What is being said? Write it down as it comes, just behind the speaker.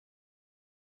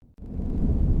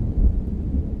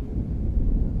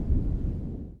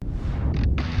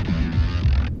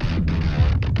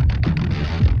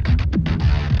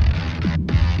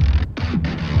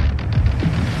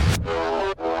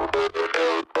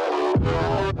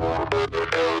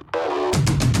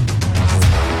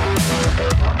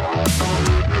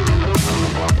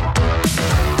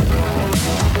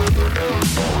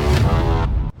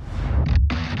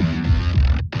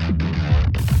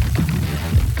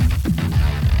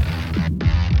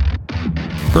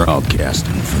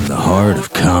Broadcasting from the heart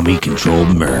of commie-controlled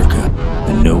America,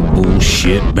 the no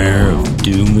bullshit bearer of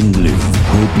doom and gloom,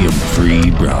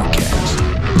 opium-free broadcast,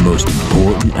 the most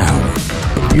important hour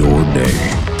of your day.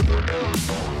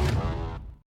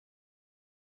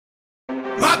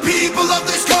 My people of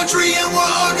this country and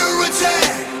we're under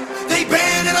attack. They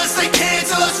banning us, they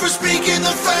cancel us for speaking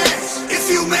the facts.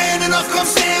 If you man enough, come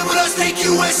stand with us, take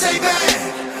USA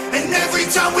back. And every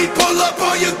time we pull up,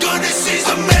 all you're gonna see is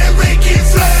American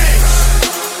flags.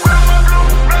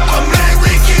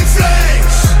 American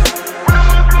flags.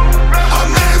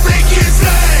 American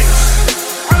flags.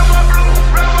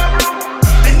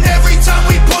 And every time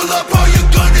we pull up, all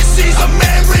you're gonna see is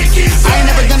American flags. I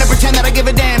ain't never gonna pretend that I give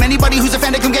a damn. Anybody who's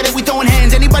offended, come get it, we throwing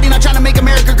hands. Anybody not trying to make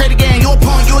America great again, you a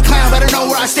punk, you a clown, better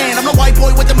know where I stand. I'm the white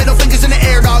boy with the middle fingers in the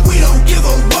air, dog. We don't give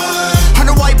a what.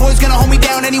 100 white boys gonna hold me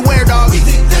down anywhere, dog. We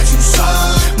think that you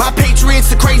suck. My patriots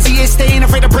the craziest, they ain't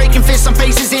afraid of breaking fists on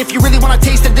faces. If you really wanna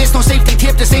taste of this, no safety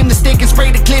tip, just aim the stick and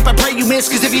spray the clip. I pray you miss,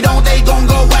 cause if you don't, they gon'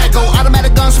 go wacko.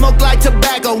 Automatic gun smoke like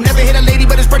tobacco. Never hit a lady,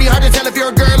 but it's pretty hard to tell if you're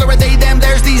a girl or a they, them,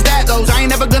 there's these, that, those. I ain't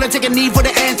never gonna take a knee for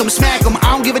the anthem, smack them.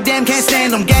 I don't give a damn, can't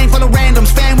stand them. Gang full of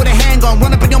randoms, fan with a handgun,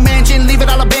 run up in your mansion, leave it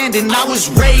all abandoned. I was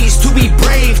raised to be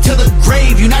brave, to the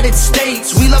grave, United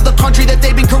States. We love the country that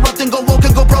they've been corrupting, go woke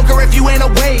and go broker if you ain't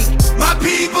awake. My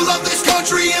people of this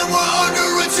country and we're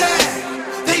under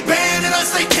attack. They banning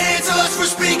us, they cancel us for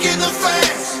speaking the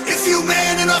facts. If you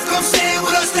man enough, come stand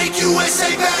with us, take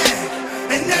USA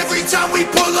back. And every time we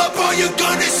pull up, all you're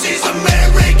gonna see is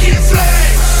American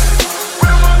flags.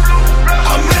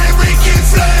 American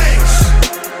flags.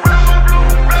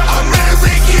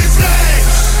 American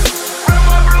flags.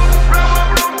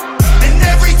 And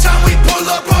every time we pull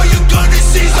up, all you're gonna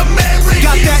see is American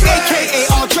got that flags. AKA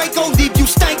all Draco, leave you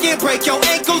stankin', break your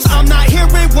ankles. I'm not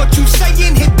hearing what you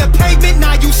saying. Hit the pavement,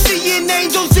 now you seeing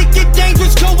angels. It get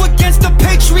dangerous, go against the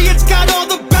Patriots. Got all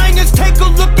the bangers. Take a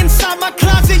look inside my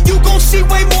closet, you gon' see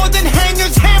way more than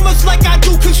hangers. Hammers like I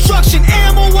do construction.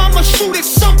 Ammo, I'ma shoot at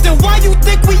something. Why you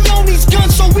think we own these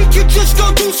guns? So we could just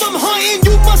go do some hunting.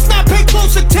 You must not pay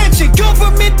close attention.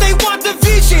 Government, they want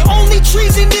division. Only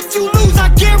treason if you lose. I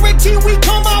guarantee we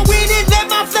come out winning. Let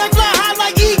my flag fly high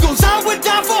like eagles. I would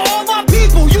die for all my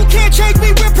people. You can't change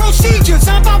me with procedures.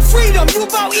 I'm about freedom, you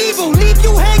about evil. Leave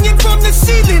you hanging from the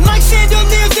ceiling like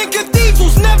chandeliers in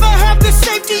cathedrals. Never have the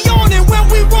safety on, and when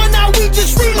we run out, we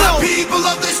just reload. My people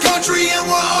of this country and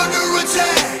we're under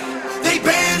attack. They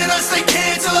banning us, they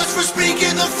cancel us for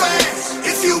speaking the facts.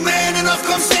 If you man enough,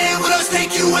 come stand with us,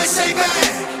 take USA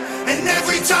back. And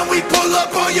every time we pull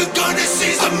up, all you're gonna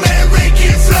see is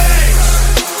American flags.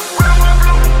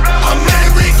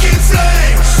 American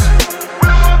flags.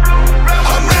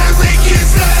 American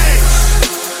flags.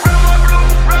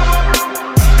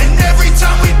 And every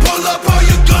time we pull up, all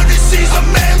you're gonna see is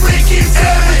American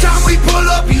flags. Every time we pull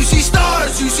up, you see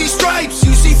stars, you see stripes,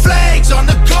 you see flags on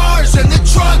the cars and the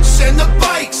trucks and the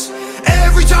bikes.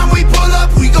 Every time we pull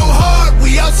up, we go hard,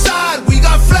 we outside, we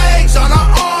got flags on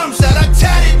our arms that are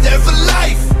tatted there for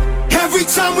life. Every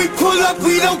time we pull up,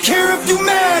 we don't care if you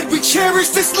mad. We cherish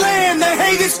this land, the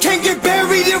haters can't get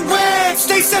buried in rags.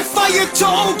 They set fire to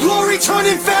old glory,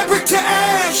 turning fabric to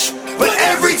ash. But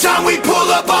every time we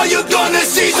pull up, all you're gonna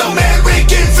see is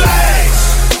American flags.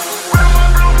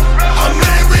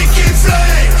 American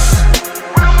flags.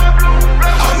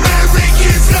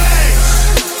 American flags.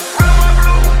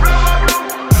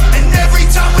 And every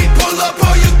time we pull up,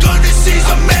 all you're gonna see is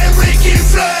American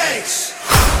flags.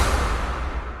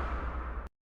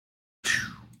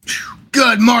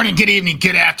 Good morning, good evening,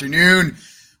 good afternoon,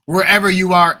 wherever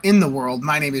you are in the world.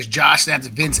 My name is Josh. That's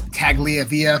Vince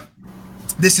Tagliavia.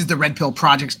 This is the Red Pill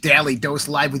Project's Daily Dose,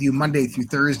 live with you Monday through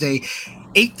Thursday,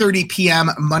 8:30 p.m.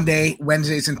 Monday,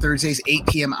 Wednesdays, and Thursdays, 8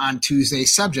 p.m. on Tuesday,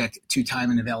 subject to time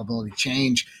and availability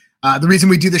change. The reason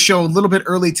we do the show a little bit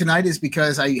early tonight is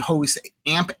because I host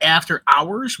AMP After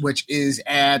Hours, which is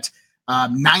at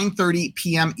 9:30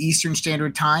 p.m. Eastern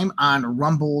Standard Time on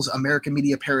Rumble's American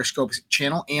Media Periscope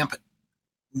channel, AMP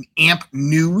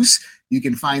News. You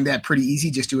can find that pretty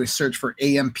easy. Just do a search for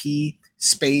AMP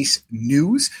space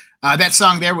news. That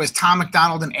song there was Tom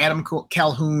McDonald and Adam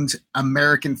Calhoun's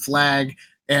American Flag.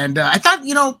 And I thought,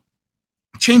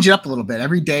 change it up a little bit.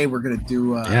 Every day we're going to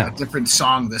do a different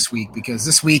song this week, because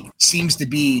this week seems to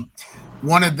be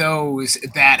one of those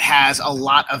that has a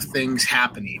lot of things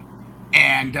happening.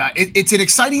 And it's an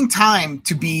exciting time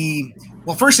to be,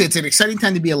 well, firstly, it's an exciting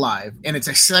time to be alive, and it's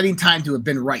an exciting time to have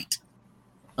been right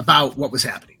about what was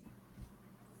happening.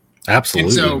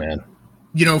 Absolutely, so, man.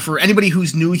 For anybody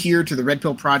who's new here to the Red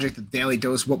Pill Project, the Daily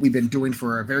Dose, what we've been doing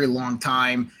for a very long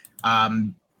time,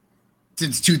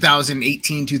 since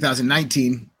 2018,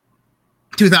 2019.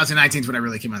 2019 is when I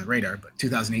really came on the radar, but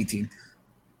 2018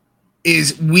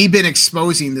 is we've been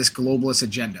exposing this globalist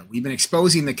agenda. We've been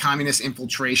exposing the communist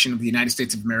infiltration of the United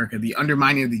States of America, the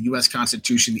undermining of the U.S.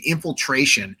 Constitution, the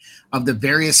infiltration of the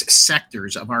various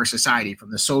sectors of our society, from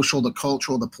the social, the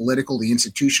cultural, the political, the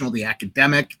institutional, the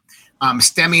academic,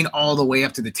 stemming all the way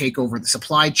up to the takeover of the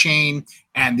supply chain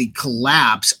and the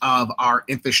collapse of our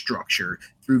infrastructure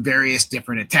through various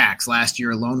different attacks. Last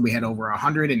year alone, we had over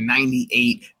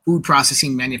 198 food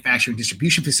processing, manufacturing,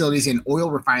 distribution facilities, and oil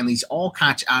refineries all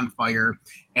catch on fire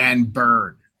and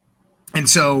burn. And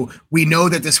so we know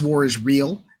that this war is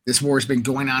real. This war has been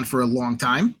going on for a long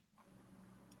time.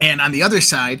 And on the other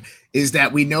side is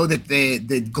that we know that the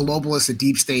globalists, the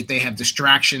deep state, they have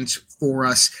distractions for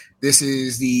us. This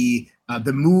is the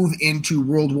move into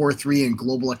World War III and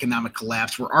global economic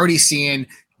collapse. We're already seeing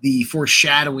the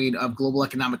foreshadowing of global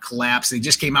economic collapse. They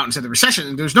just came out and said the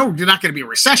recession. There's not going to be a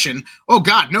recession. Oh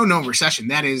God, no recession.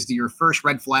 That is your first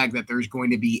red flag that there's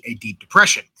going to be a deep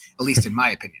depression, at least in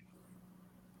my opinion.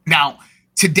 Now,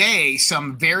 today,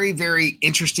 some very, very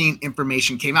interesting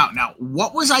information came out. Now,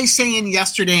 what was I saying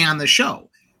yesterday on the show?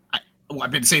 I've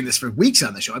been saying this for weeks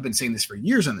on the show. I've been saying this for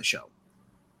years on the show.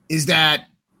 Is that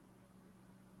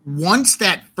once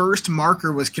that first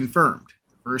marker was confirmed,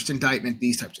 first indictment,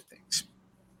 these types of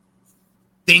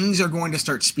things are going to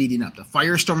start speeding up. The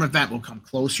firestorm event will come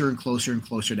closer and closer and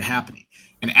closer to happening.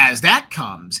 And as that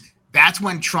comes, that's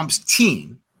when Trump's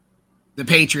team, the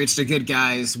Patriots, the good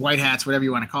guys, white hats, whatever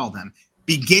you want to call them,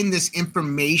 begin this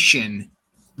information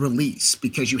release,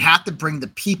 because you have to bring the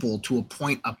people to a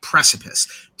point of precipice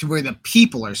to where the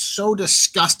people are so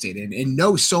disgusted and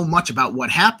know so much about what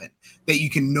happened that you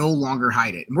can no longer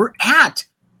hide it. And we're at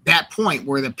that point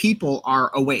where the people are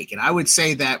awake. And I would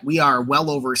say that we are well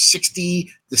over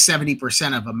 60 to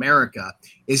 70% of America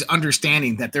is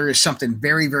understanding that there is something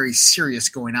very, very serious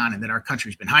going on and that our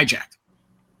country's been hijacked.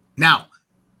 Now,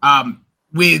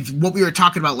 with what we were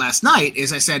talking about last night,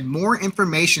 is I said more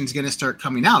information is going to start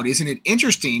coming out. Isn't it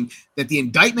interesting that the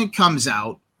indictment comes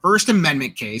out, First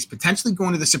Amendment case, potentially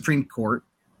going to the Supreme Court,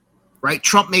 right?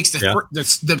 Trump makes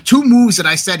the two moves that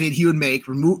I said he would make: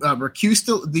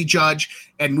 recuse the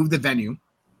judge and move the venue.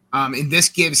 And this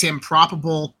gives him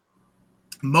probable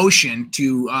motion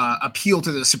to appeal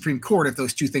to the Supreme Court if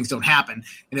those two things don't happen.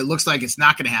 And it looks like it's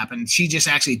not going to happen. She just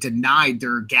actually denied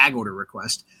their gag order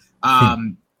request.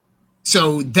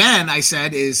 So then I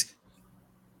said, is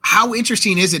how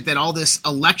interesting is it that all this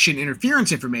election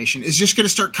interference information is just going to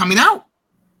start coming out?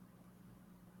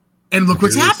 And look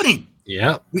what's happening.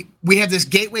 Yeah. We have this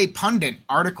Gateway Pundit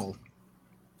article.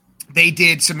 They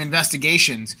did some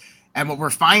investigations, and what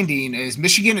we're finding is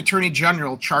Michigan Attorney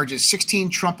General charges 16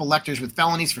 Trump electors with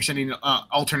felonies for sending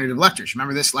alternative electors.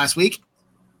 Remember this last week?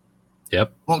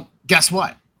 Yep. Well, guess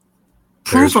what?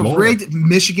 Proof of rigged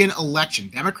Michigan election.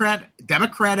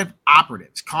 Democratic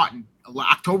operatives caught in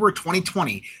October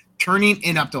 2020 turning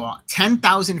in up to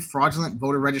 10,000 fraudulent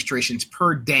voter registrations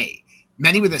per day,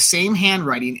 many with the same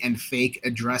handwriting and fake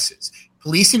addresses.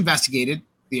 Police investigated,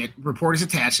 the report is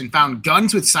attached, and found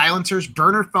guns with silencers,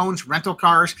 burner phones, rental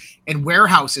cars, and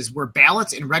warehouses where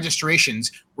ballots and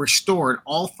registrations were stored,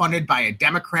 all funded by a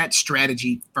Democrat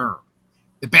strategy firm.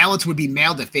 The ballots would be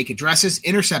mailed to fake addresses,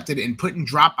 intercepted, and put in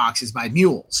drop boxes by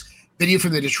mules. Video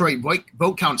from the Detroit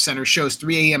Vote Count Center shows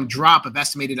 3 a.m. drop of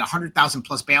estimated 100,000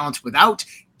 plus ballots without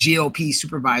GOP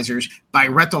supervisors by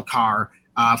rental car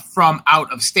from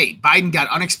out of state. Biden got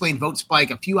unexplained vote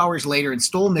spike a few hours later and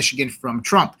stole Michigan from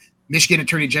Trump. Michigan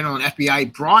Attorney General and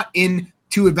FBI brought in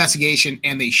to investigation,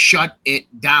 and they shut it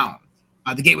down.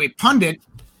 The Gateway Pundit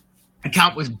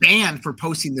account was banned for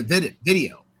posting the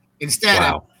video.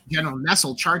 Instead, General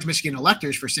Nessel charged Michigan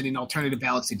electors for sending alternative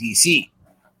ballots to D.C.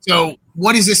 So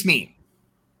what does this mean?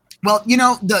 Well, you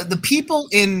know, the people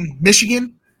in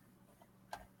Michigan,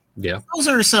 those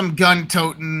are some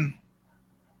gun-toting,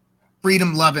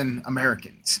 freedom-loving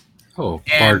Americans. Oh,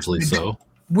 largely so.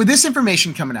 With this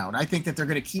information coming out, I think that they're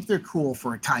going to keep their cool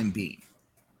for a time being.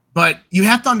 But you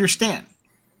have to understand,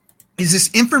 is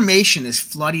this information is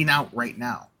flooding out right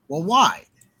now. Well, why?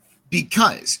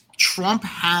 Because Trump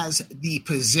has the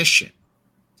position,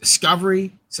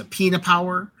 discovery, subpoena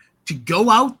power, to go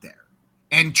out there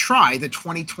and try the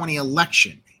 2020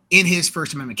 election in his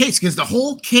First Amendment case, because the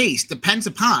whole case depends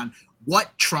upon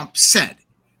what Trump said.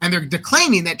 And they're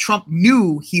claiming that Trump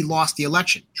knew he lost the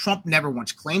election. Trump never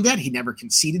once claimed that. He never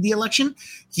conceded the election.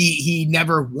 He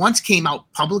never once came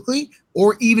out publicly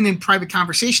or even in private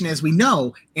conversation, as we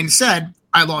know, and said,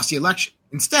 I lost the election.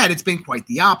 Instead, it's been quite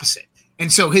the opposite.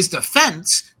 And so his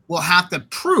defense will have to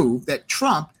prove that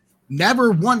Trump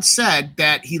never once said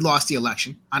that he lost the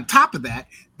election. On top of that,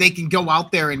 they can go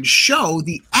out there and show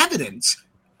the evidence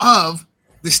of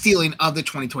the stealing of the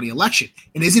 2020 election.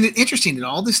 And isn't it interesting that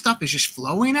all this stuff is just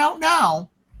flowing out now?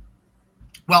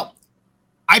 Well,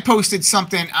 I posted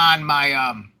something on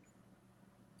my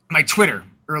my Twitter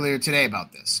earlier today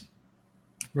about this.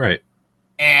 Right.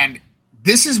 And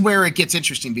this is where it gets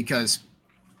interesting, because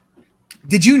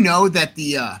did you know that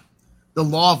the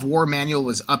Law of War manual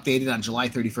was updated on July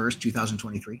 31st,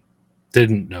 2023?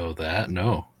 Didn't know that,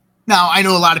 no. Now, I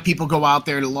know a lot of people go out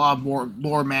there to Law of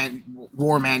War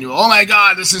manual. Oh, my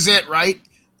God, this is it, right?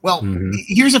 Well,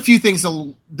 here's a few things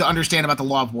to understand about the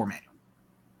Law of War manual.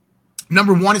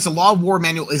 Number one is the Law of War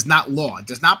manual is not law. It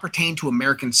does not pertain to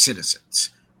American citizens.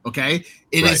 Okay?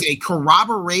 It is a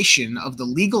corroboration of the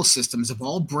legal systems of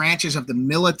all branches of the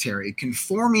military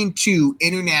conforming to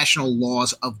international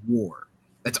laws of war.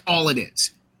 That's all it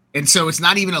is. And so it's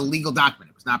not even a legal document.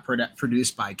 It was not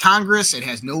produced by Congress. It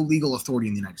has no legal authority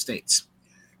in the United States.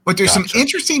 But there's some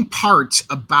interesting parts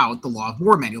about the Law of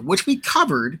War manual, which we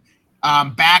covered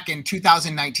back in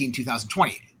 2019,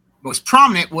 2020. Most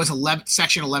prominent was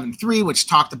Section 11.3, which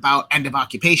talked about end of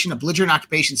occupation. A belligerent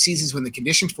occupation ceases when the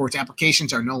conditions for its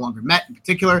applications are no longer met. In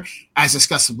particular, as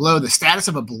discussed below, the status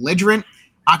of a belligerent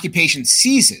occupation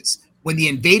ceases when the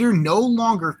invader no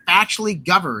longer factually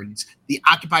governs the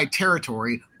occupied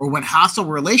territory, or when hostile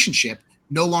relationship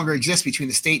no longer exists between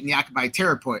the state and the occupied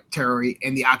territory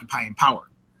and the occupying power.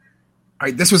 All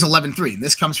right, this was 11.3.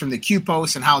 This comes from the Q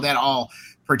post and how that all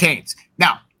pertains.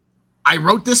 Now, I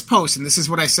wrote this post, and this is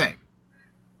what I say.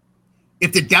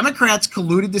 If the Democrats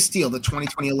colluded to steal the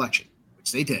 2020 election,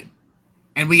 which they did,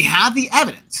 and we have the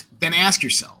evidence, then ask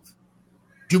yourself,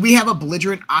 do we have a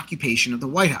belligerent occupation of the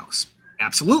White House?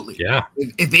 Absolutely. Yeah.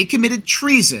 If they committed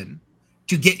treason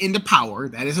to get into power,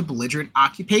 that is a belligerent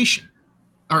occupation.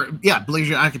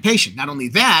 Belligerent occupation. Not only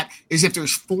that, is if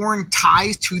there's foreign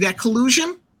ties to that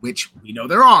collusion, which we know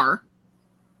there are,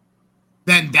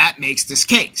 then that makes this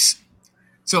case.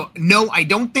 So, no, I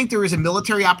don't think there is a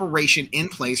military operation in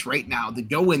place right now to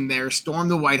go in there, storm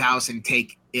the White House, and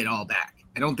take it all back.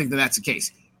 I don't think that that's the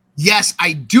case. Yes,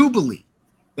 I do believe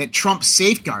that Trump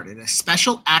safeguarded a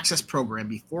special access program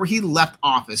before he left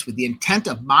office with the intent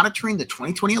of monitoring the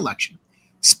 2020 election,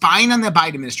 spying on the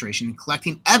Biden administration, and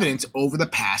collecting evidence over the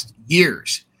past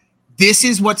years. This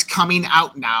is what's coming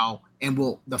out now, and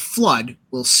the flood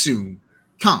will soon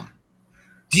come.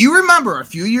 Do you remember a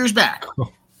few years back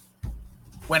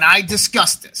when I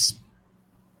discussed this?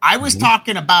 I was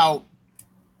talking about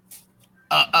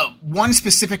one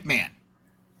specific man.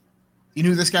 You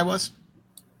knew who this guy was?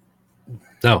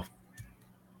 No.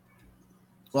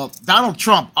 Well, Donald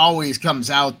Trump always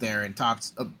comes out there and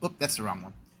talks. That's the wrong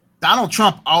one. Donald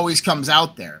Trump always comes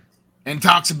out there and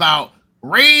talks about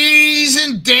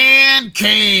Raising Dan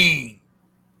Cain.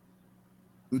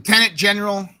 Lieutenant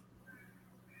General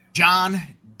John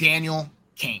Daniel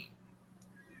Cain.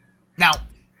 Now,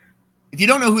 if you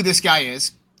don't know who this guy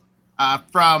is,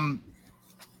 from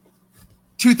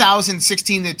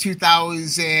 2016 to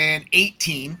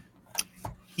 2018,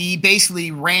 he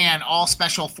basically ran all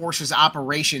special forces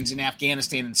operations in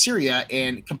Afghanistan and Syria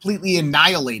and completely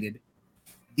annihilated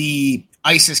the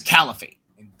ISIS caliphate.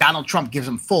 And Donald Trump gives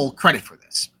him full credit for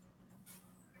this.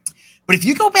 But if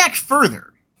you go back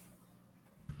further,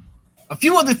 a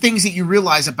few other things that you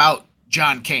realize about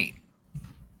John Cain,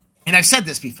 and I've said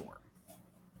this before,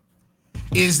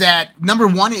 is that number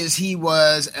one is he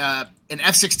was an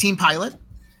F-16 pilot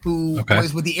who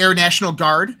was with the Air National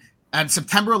Guard. On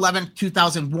September 11,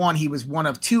 2001, he was one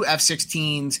of two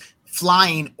F-16s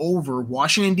flying over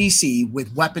Washington, D.C.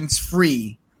 with weapons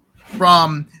free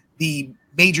from the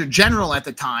major general at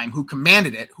the time who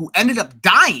commanded it, who ended up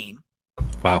dying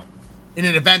in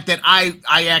an event that I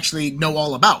actually know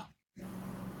all about.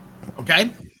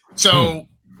 Okay? So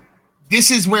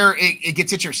this is where it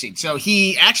gets interesting. So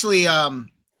he actually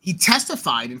he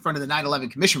testified in front of the 9/11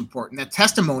 Commission report, and that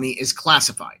testimony is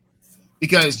classified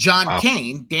because John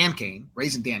Cain, Dan Cain,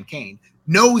 Raising Dan Cain,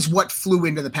 knows what flew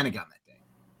into the Pentagon that day.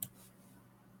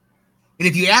 And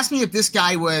if you ask me if this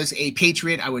guy was a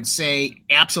patriot, I would say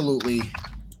absolutely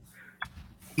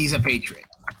he's a patriot.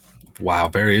 Wow,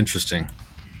 very interesting.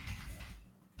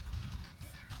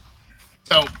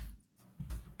 So,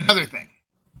 another thing.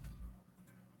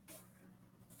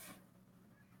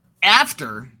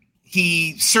 After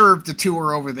he served the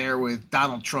tour over there with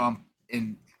Donald Trump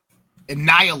and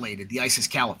annihilated the ISIS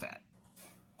caliphate,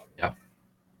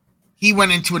 he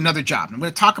went into another job. And I'm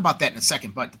going to talk about that in a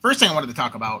second. But the first thing I wanted to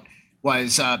talk about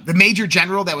was the major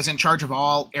general that was in charge of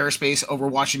all airspace over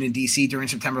Washington, D.C. during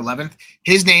September 11th.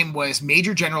 His name was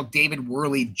Major General David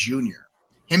Worley Jr.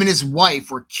 Him and his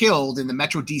wife were killed in the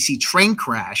Metro DC train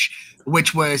crash,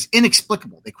 which was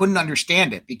inexplicable. They couldn't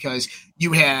understand it because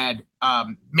you had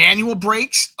manual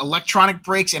brakes, electronic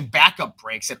brakes, and backup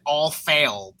brakes that all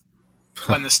failed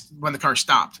when the car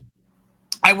stopped.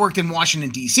 I worked in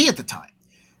Washington, D.C. at the time,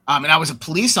 and I was a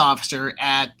police officer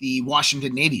at the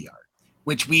Washington Navy Yard,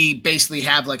 which we basically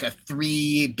have like a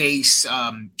 3-base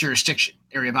jurisdiction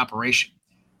area of operation.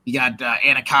 You got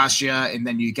Anacostia, and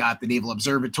then you got the Naval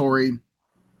Observatory.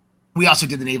 We also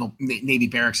did the Navy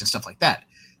barracks and stuff like that.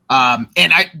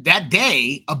 And that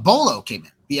day, a BOLO came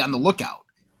in, be on the lookout.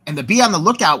 And the be on the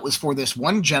lookout was for this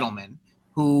one gentleman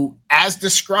who, as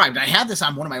described, I have this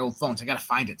on one of my old phones. I got to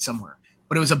find it somewhere.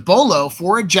 But it was a BOLO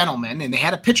for a gentleman, and they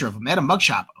had a picture of him. They had a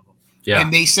mugshot of him. Yeah.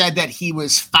 And they said that he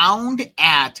was found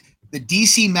at the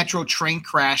DC Metro train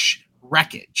crash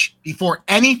wreckage before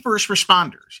any first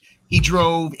responders. He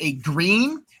drove a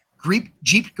green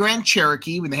Jeep Grand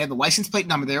Cherokee when they had the license plate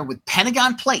number there with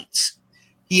Pentagon plates.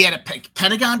 He had a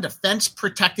Pentagon Defense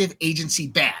Protective Agency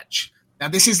badge. Now,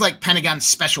 this is like Pentagon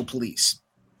Special Police.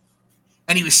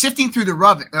 And he was sifting through the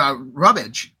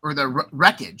rubbish or the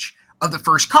wreckage of the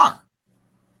first car.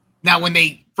 Now, when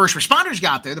first responders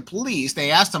got there, the police,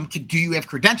 they asked him, do you have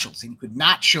credentials? And he could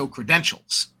not show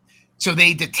credentials. So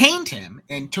they detained him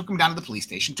and took him down to the police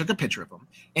station, took a picture of him.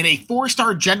 And a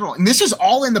 4-star general, and this is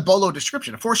all in the BOLO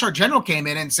description, a 4-star general came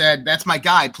in and said, that's my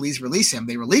guy, please release him.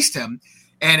 They released him.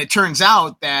 And it turns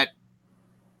out that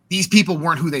these people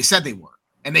weren't who they said they were.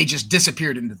 And they just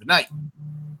disappeared into the night.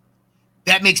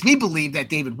 That makes me believe that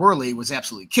David Worley was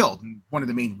absolutely killed. And one of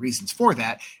the main reasons for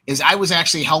that is I was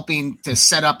actually helping to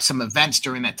set up some events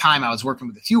during that time. I was working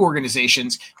with a few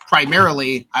organizations.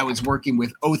 Primarily, I was working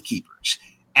with Oath Keepers.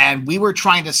 And we were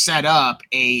trying to set up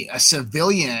a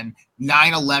civilian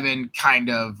 9/11 kind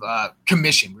of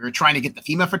commission. We were trying to get the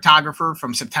FEMA photographer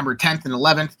from September 10th and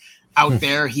 11th out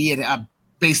there. He had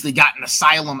basically gotten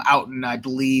asylum out in, I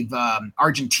believe,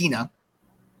 Argentina.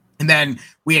 And then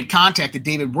we had contacted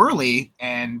David Worley,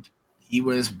 and he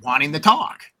was wanting to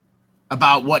talk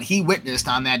about what he witnessed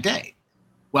on that day.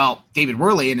 Well, David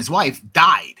Worley and his wife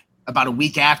died about a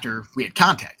week after we had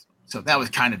contacted him. So that was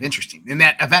kind of interesting. And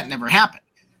that event never happened.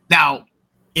 Now,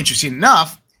 interesting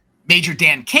enough, Major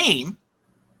Dan Kane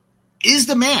is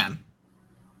the man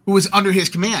who was under his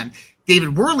command.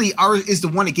 David Worley is the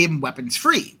one that gave him weapons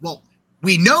free. Well,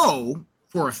 we know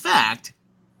for a fact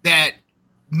that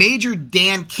Major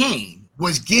Dan Kane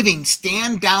was giving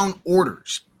stand down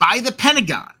orders by the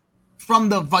Pentagon from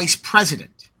the vice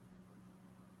president,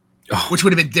 which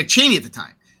would have been Dick Cheney at the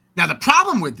time. Now, the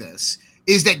problem with this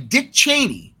is that Dick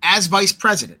Cheney, as vice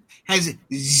president, has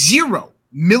zero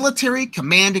military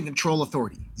command and control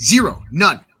authority. Zero,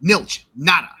 none, nilch,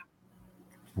 nada.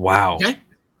 Wow. Okay?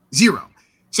 Zero.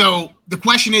 So the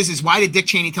question is why did Dick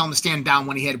Cheney tell him to stand down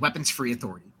when he had weapons-free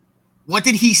authority? What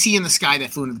did he see in the sky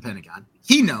that flew into the Pentagon?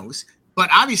 He knows, but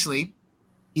obviously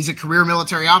he's a career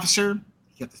military officer.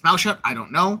 He kept his mouth shut. I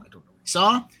don't know. I don't know what he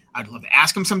saw. I'd love to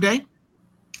ask him someday.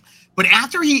 But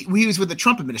after he was with the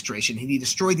Trump administration, he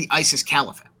destroyed the ISIS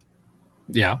caliphate.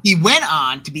 Yeah. He went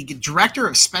on to be director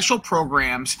of special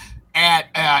programs at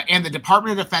and the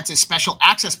Department of Defense's Special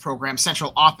Access Program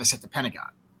Central Office at the Pentagon.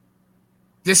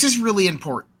 This is really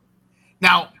important.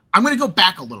 Now, I'm going to go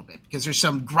back a little bit because there's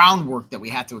some groundwork that we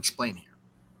have to explain here.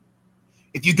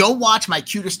 If you go watch my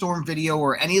Q to Storm video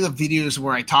or any of the videos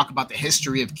where I talk about the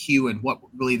history of Q and what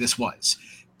really this was,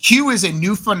 Q is a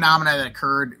new phenomenon that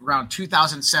occurred around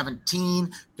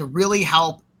 2017 to really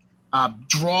help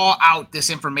draw out this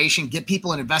information, get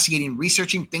people in investigating,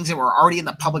 researching things that were already in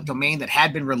the public domain that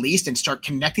had been released and start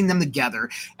connecting them together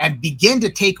and begin to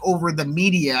take over the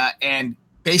media and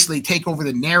basically take over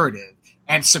the narrative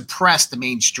and suppress the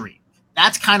mainstream.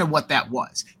 That's kind of what that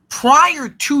was. Prior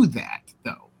to that,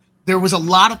 though, there was a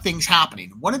lot of things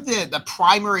happening. One of the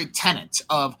primary tenets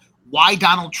of why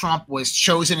Donald Trump was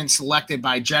chosen and selected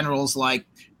by generals like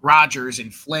Rogers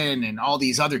and Flynn and all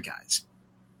these other guys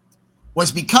was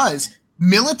because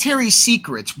military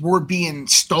secrets were being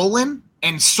stolen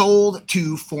and sold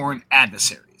to foreign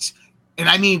adversaries. And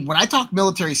I mean, when I talk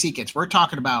military secrets, we're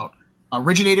talking about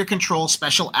originator control,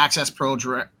 special access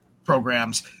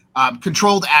programs,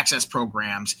 controlled access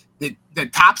programs, the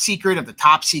top secret of the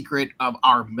top secret of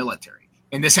our military.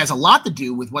 And this has a lot to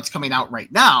do with what's coming out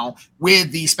right now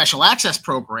with the special access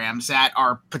programs that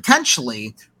are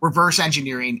potentially reverse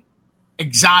engineering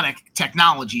exotic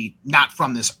technology, not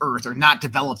from this earth or not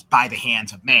developed by the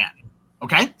hands of man.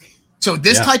 Okay? So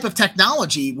this type of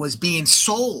technology was being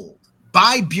sold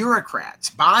by bureaucrats,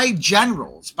 by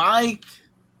generals, by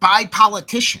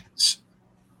politicians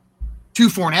to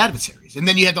foreign adversaries. And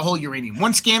then you had the whole Uranium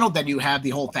One scandal. Then you have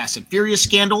the whole Fast and Furious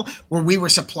scandal, where we were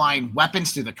supplying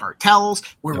weapons to the cartels,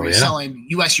 where we were selling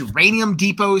U.S. uranium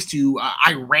depots to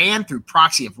Iran through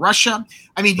proxy of Russia.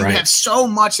 I mean, you have so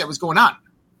much that was going on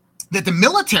that the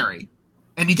military,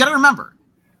 and you got to remember,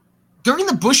 during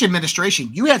the Bush administration,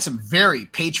 you had some very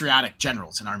patriotic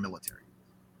generals in our military.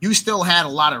 You still had a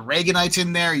lot of Reaganites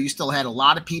in there. You still had a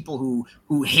lot of people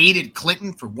who hated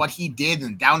Clinton for what he did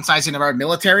and downsizing of our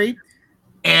military.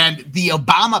 And the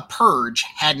Obama purge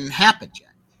hadn't happened yet.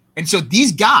 And so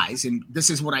these guys, and this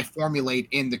is what I formulate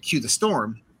in the Cue the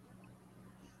Storm,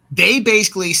 they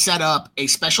basically set up a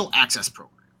special access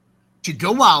program to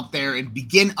go out there and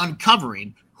begin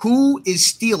uncovering who is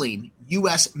stealing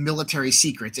U.S. military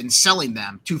secrets and selling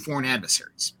them to foreign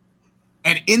adversaries.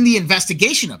 And in the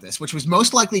investigation of this, which was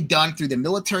most likely done through the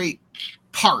military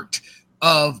part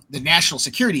of the National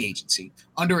Security Agency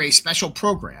under a special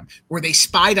program where they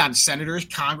spied on senators,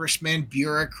 congressmen,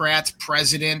 bureaucrats,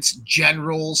 presidents,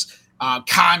 generals,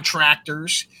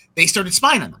 contractors, they started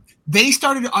spying on them. They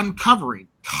started uncovering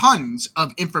tons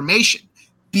of information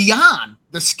beyond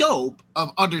the scope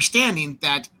of understanding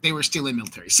that they were stealing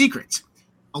military secrets.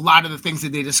 A lot of the things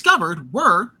that they discovered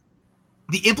were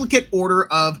the implicate order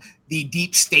of the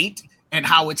deep state and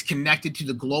how it's connected to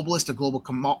the globalist, the global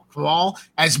cabal,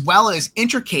 as well as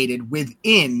intricated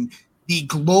within the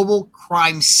global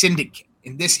crime syndicate.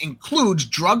 And this includes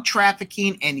drug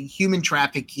trafficking and human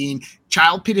trafficking,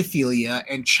 child pedophilia,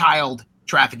 and child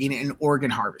trafficking and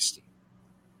organ harvesting.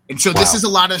 And so this is a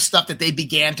lot of stuff that they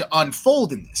began to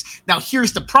unfold in this. Now,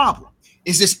 here's the problem,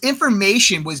 is this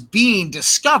information was being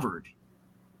discovered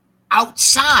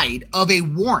outside of a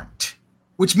warrant,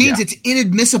 which means it's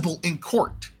inadmissible in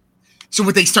court. So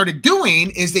what they started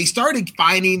doing is they started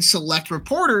finding select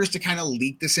reporters to kind of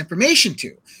leak this information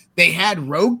to. They had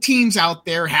rogue teams out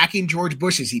there hacking George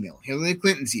Bush's email, Hillary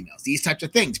Clinton's emails, these types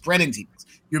of things, Brennan's emails.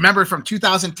 You remember from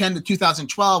 2010 to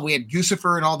 2012, we had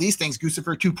Guccifer and all these things,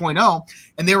 Guccifer 2.0,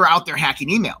 and they were out there hacking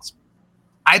emails.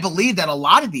 I believe that a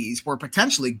lot of these were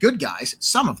potentially good guys,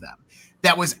 some of them,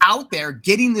 that was out there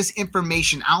getting this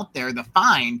information out there, the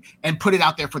find, and put it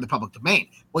out there for the public domain.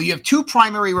 Well, you have two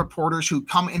primary reporters who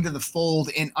come into the fold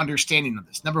in understanding of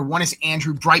this. Number one is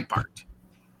Andrew Breitbart.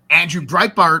 Andrew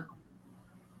Breitbart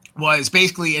was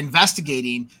basically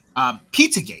investigating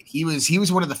Pizzagate. He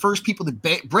was one of the first people to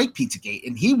break Pizzagate,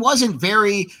 and he wasn't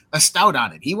very stout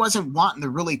on it. He wasn't wanting to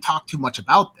really talk too much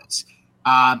about this.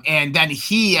 And then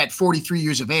he, at 43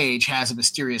 years of age, has a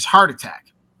mysterious heart attack.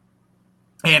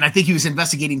 And I think he was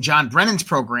investigating John Brennan's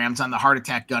programs on the heart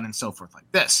attack gun and so forth like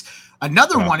this.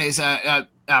 Another one is a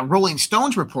Rolling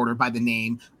Stones reporter by the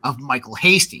name of Michael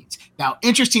Hastings. Now,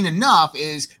 interesting enough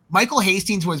is Michael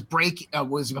Hastings was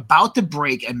about to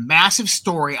break a massive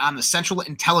story on the Central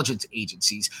Intelligence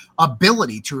Agency's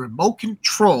ability to remote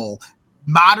control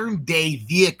modern day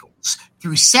vehicles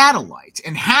through satellites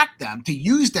and hack them to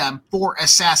use them for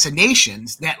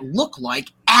assassinations that look like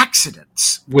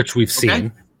accidents. Which we've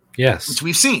seen. Yes. Which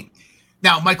we've seen.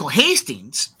 Now, Michael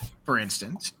Hastings, for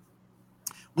instance,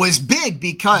 was big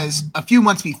because a few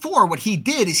months before, what he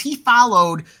did is he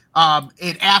followed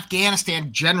an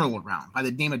Afghanistan general around by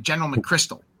the name of General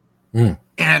McChrystal.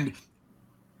 And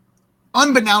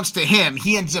unbeknownst to him,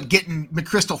 he ends up getting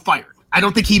McChrystal fired. I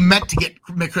don't think he meant to get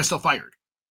McChrystal fired.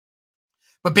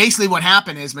 But basically what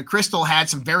happened is McChrystal had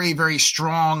some very, very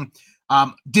strong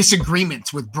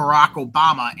disagreements with Barack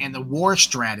Obama and the war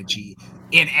strategy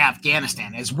in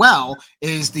Afghanistan, as well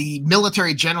as the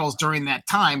military generals during that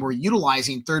time were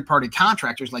utilizing third-party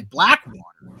contractors like Blackwater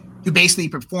to basically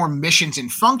perform missions and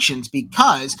functions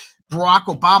because Barack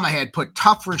Obama had put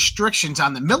tough restrictions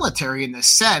on the military in the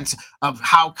sense of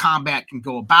how combat can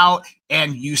go about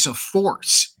and use of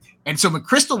force. And so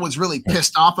McChrystal was really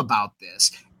pissed off about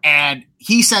this. And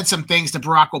he said some things to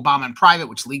Barack Obama in private,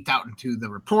 which leaked out into the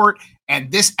report.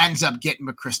 And this ends up getting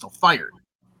McChrystal fired.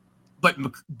 But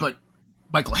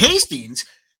Michael Hastings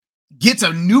gets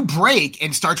a new break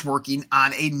and starts working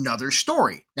on another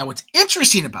story. Now, what's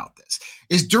interesting about this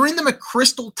is during the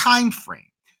McChrystal time frame,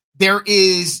 there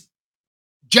is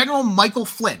General Michael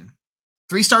Flynn,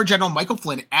 3-star General Michael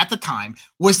Flynn at the time,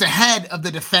 was the head of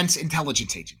the Defense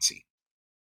Intelligence Agency.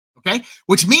 Okay,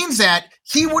 which means that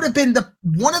he would have been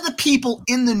one of the people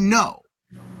in the know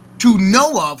to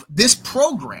know of this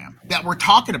program that we're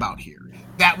talking about here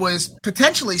that was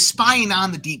potentially spying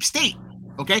on the deep state.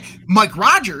 Okay, Mike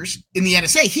Rogers in the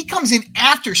NSA, he comes in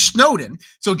after Snowden.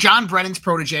 So John Brennan's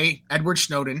protege, Edward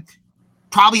Snowden,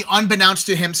 probably unbeknownst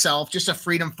to himself, just a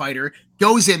freedom fighter,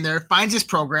 goes in there, finds this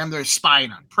program. They're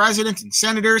spying on presidents and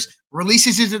senators,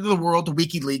 releases it into the world to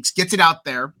WikiLeaks, gets it out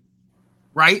there.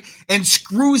 right? And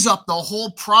screws up the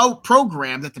whole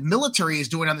program that the military is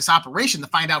doing on this operation to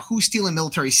find out who's stealing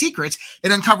military secrets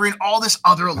and uncovering all this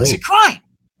other illicit crime.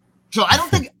 So I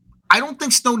don't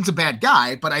think Snowden's a bad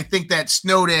guy, but I think that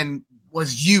Snowden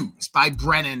was used by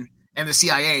Brennan and the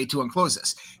CIA to unclose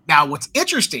this. Now, what's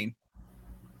interesting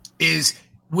is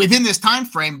within this time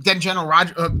frame, then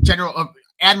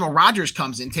Admiral Rogers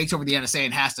comes in, takes over the NSA,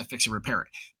 and has to fix and repair it.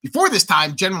 Before this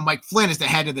time, General Mike Flynn is the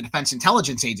head of the Defense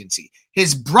Intelligence Agency.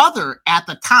 His brother at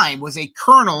the time was a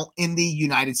colonel in the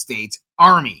United States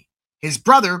Army. His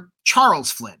brother,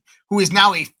 Charles Flynn, who is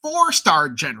now a 4-star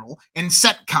general in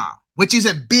CENTCOM, which is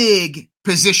a big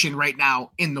position right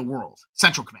now in the world,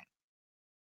 Central Command.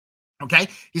 Okay?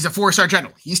 He's a 4-star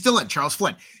general. He's still in, Charles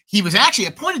Flynn. He was actually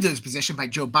appointed to this position by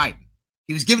Joe Biden.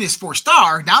 He was given his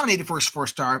 4-star, nominated for his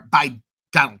 4-star by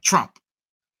Donald Trump.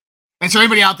 And so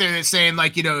anybody out there that's saying,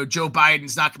 like, you know, Joe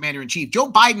Biden's not commander-in-chief,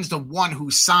 Joe Biden's the one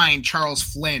who signed Charles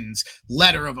Flynn's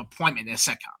letter of appointment as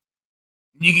CENTCOM.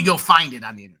 You can go find it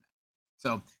on the internet.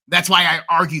 So that's why I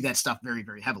argue that stuff very,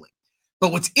 very heavily.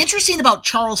 But what's interesting about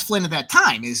Charles Flynn at that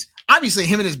time is obviously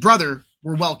him and his brother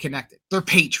were well connected. They're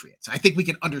patriots. I think we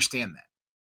can understand that.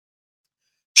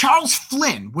 Charles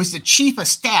Flynn was the chief of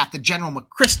staff to General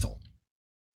McChrystal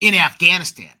in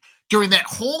Afghanistan during that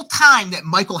whole time that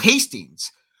Michael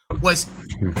Hastings was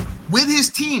with his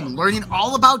team learning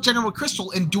all about General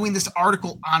McChrystal and doing this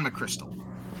article on McChrystal.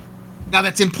 Now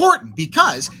that's important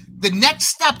because the next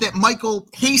step that Michael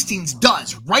Hastings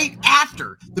does right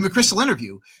after the McChrystal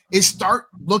interview is start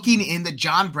looking into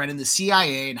John Brennan, the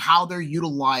CIA, and how they're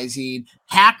utilizing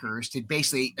hackers to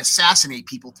basically assassinate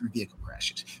people through vehicle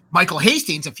crashes. Michael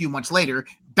Hastings, a few months later,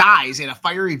 dies in a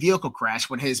fiery vehicle crash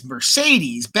when his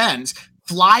Mercedes-Benz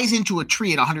flies into a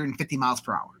tree at 150 miles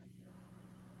per hour.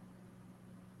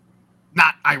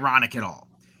 Not ironic at all.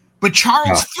 But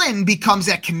Charles Flynn becomes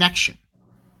that connection.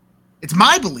 It's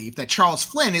my belief that Charles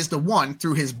Flynn is the one,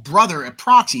 through his brother at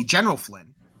proxy, General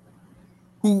Flynn,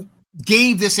 who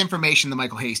gave this information to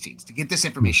Michael Hastings to get this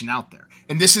information out there.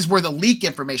 And this is where the leak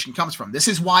information comes from. This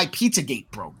is why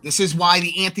Pizzagate broke. This is why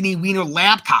the Anthony Weiner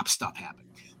laptop stuff happened.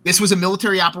 This was a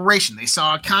military operation. They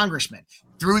saw a congressman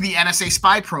through the NSA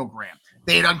spy program.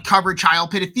 They had uncovered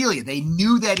child pedophilia. They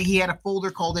knew that he had a folder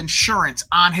called Insurance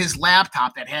on his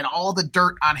laptop that had all the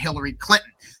dirt on Hillary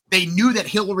Clinton. They knew that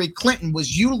Hillary Clinton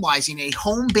was utilizing a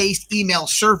home-based email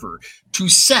server to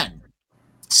send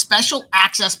special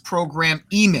access program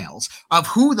emails of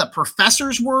who the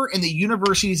professors were in the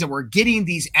universities that were getting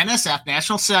these NSF,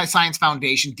 National Science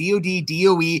Foundation, DOD,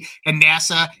 DOE, and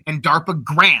NASA, and DARPA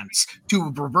grants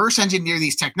to reverse engineer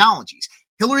these technologies.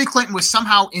 Hillary Clinton was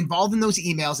somehow involved in those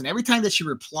emails, and every time that she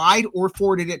replied or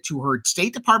forwarded it to her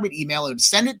State Department email, it would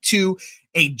send it to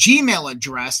a Gmail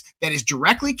address that is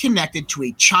directly connected to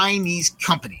a Chinese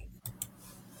company.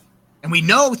 And we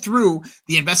know through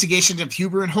the investigations of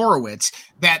Huber and Horowitz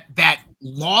that that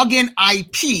login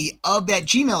IP of that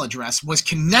Gmail address was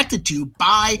connected to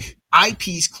by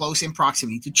IPs close in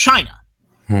proximity to China,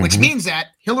 which means that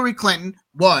Hillary Clinton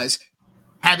was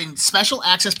having special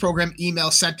access program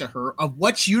emails sent to her of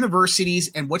which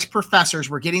universities and which professors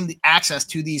were getting the access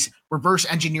to these reverse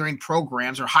engineering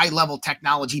programs or high-level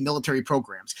technology military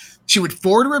programs. She would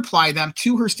forward a reply them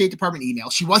to her State Department email.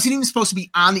 She wasn't even supposed to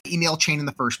be on the email chain in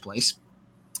the first place.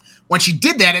 When she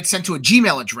did that, it's sent to a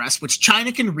Gmail address, which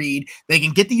China can read. They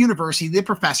can get the university, the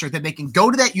professor, then they can go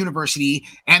to that university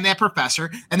and that professor,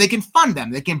 and they can fund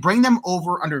them. They can bring them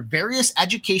over under various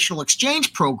educational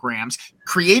exchange programs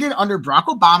created under Barack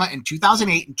Obama in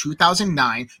 2008 and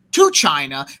 2009 to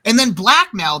China, and then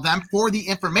blackmail them for the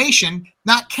information,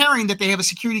 not caring that they have a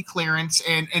security clearance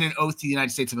and an oath to the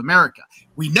United States of America.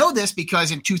 We know this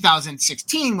because in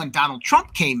 2016, when Donald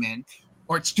Trump came in,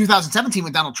 or it's 2017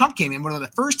 when Donald Trump came in, one of the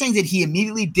first things that he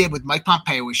immediately did with Mike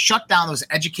Pompeo was shut down those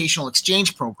educational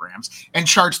exchange programs and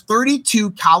charged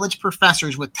 32 college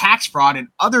professors with tax fraud and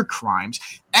other crimes.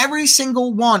 Every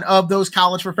single one of those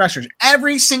college professors,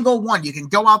 every single one, you can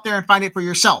go out there and find it for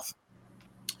yourself,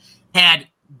 had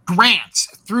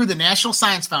grants through the National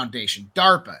Science Foundation,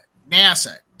 DARPA,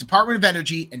 NASA, Department of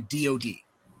Energy, and DOD.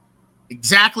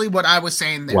 Exactly what I was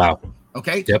saying there. Wow.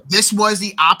 Okay. Yep. This was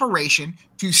the operation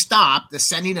to stop the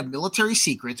sending of military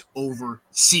secrets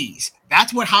overseas.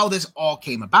 That's how this all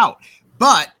came about.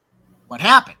 But what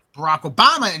happened? Barack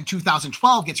Obama in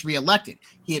 2012 gets reelected.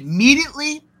 He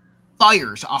immediately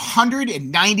fires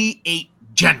 198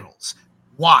 generals.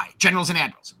 Why? Generals and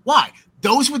admirals. Why?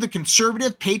 Those were the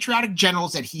conservative, patriotic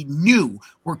generals that he knew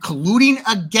were colluding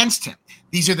against him.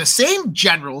 These are the same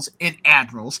generals and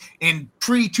admirals in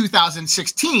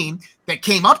pre-2016 that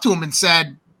came up to him and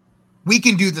said, we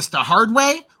can do this the hard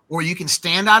way, or you can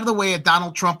stand out of the way of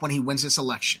Donald Trump when he wins this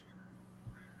election.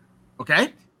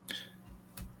 Okay?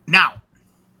 Now,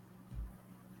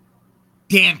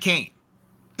 Dan Kane.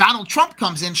 Donald Trump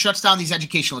comes in, shuts down these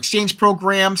educational exchange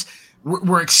programs.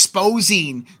 We're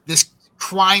exposing this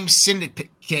crime syndicate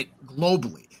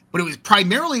globally. But it was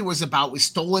primarily about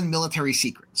stolen military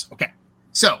secrets. Okay.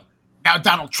 So now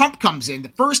Donald Trump comes in. The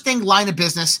first line of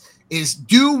business is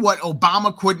do what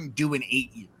Obama couldn't do in 8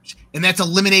 years. And that's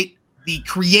eliminate the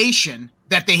creation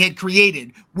that they had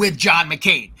created with John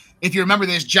McCain. If you remember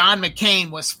this, John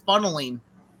McCain was funneling.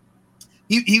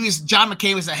 John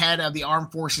McCain was the head of the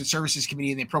Armed Forces Services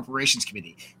Committee and the Appropriations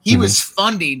Committee. He was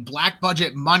funding black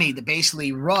budget money to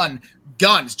basically run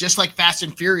guns, just like Fast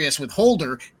and Furious with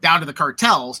Holder, down to the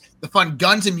cartels, to fund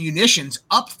guns and munitions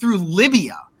up through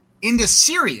Libya into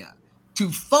Syria to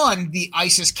fund the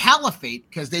ISIS caliphate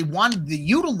because they wanted to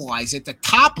utilize it to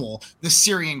topple the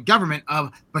Syrian government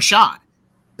of Bashar.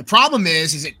 The problem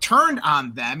is it turned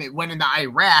on them. It went into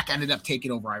Iraq, ended up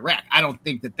taking over Iraq. I don't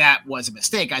think that was a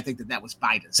mistake. I think that was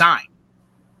by design.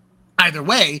 Either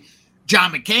way,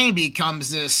 John McCain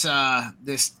becomes this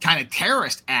kind of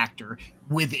terrorist actor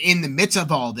within the midst of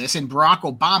all this, and Barack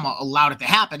Obama allowed it to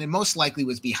happen and most likely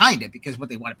was behind it because what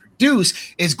they want to produce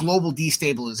is global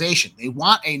destabilization. They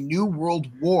want a new world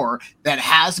war that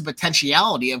has the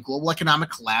potentiality of global economic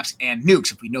collapse and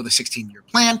nukes. If we know the 16-year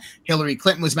plan, Hillary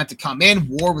Clinton was meant to come in.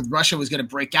 War with Russia was going to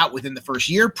break out within the first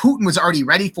year. Putin was already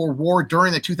ready for war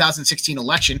during the 2016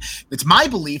 election. It's my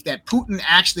belief that Putin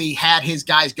actually had his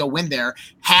guys go in there,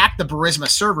 hack the Burisma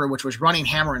server, which was running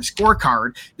Hammer and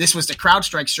Scorecard. This was the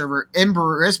CrowdStrike server in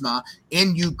Burisma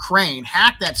in Ukraine,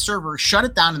 hacked that server, shut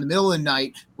it down in the middle of the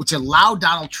night, which allowed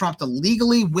Donald Trump to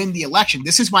legally win the election.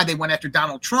 This is why they went after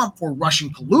Donald Trump for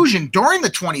Russian collusion during the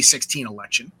 2016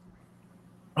 election.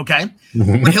 Okay.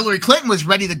 When Hillary Clinton was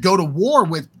ready to go to war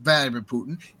with Vladimir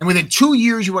Putin, and within 2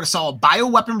 years, you would have saw a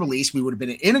bioweapon release. We would have been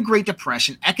in a Great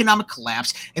Depression, economic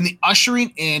collapse, and the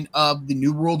ushering in of the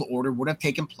New World Order would have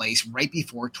taken place right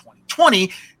before 2020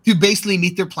 to basically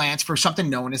meet their plans for something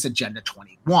known as Agenda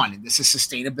 21. And this is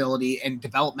sustainability and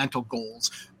developmental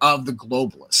goals of the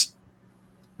globalists.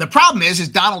 The problem is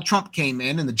Donald Trump came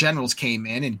in and the generals came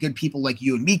in and good people like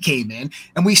you and me came in,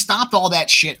 and we stopped all that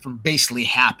shit from basically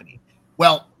happening.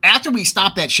 Well, after we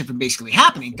stop that shit from basically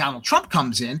happening, Donald Trump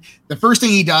comes in. The first thing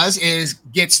he does is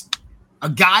gets a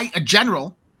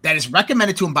general that is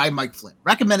recommended to him by Mike Flynn,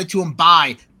 recommended to him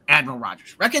by Admiral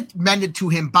Rogers, recommended to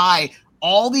him by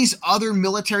all these other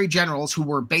military generals who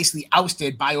were basically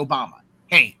ousted by Obama.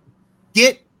 Hey,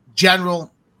 get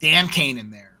General Dan Kane in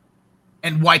there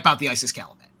and wipe out the ISIS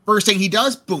caliphate. First thing he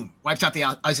does, boom, wipes out the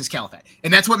ISIS caliphate.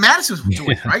 And that's what Mattis was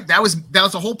doing, right? That was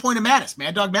the whole point of Mattis,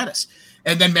 Mad Dog Mattis.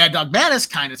 And then Mad Dog Mattis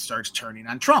kind of starts turning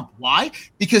on Trump. Why?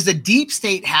 Because the deep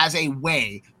state has a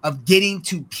way of getting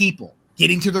to people,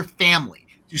 getting to their family,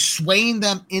 to swaying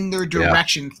them in their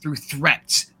direction through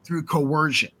threats, through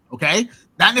coercion, okay?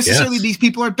 Not necessarily these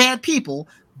people are bad people,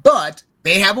 but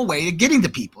they have a way of getting to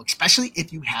people, especially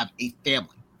if you have a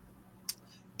family.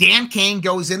 Dan Kane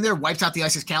goes in there, wipes out the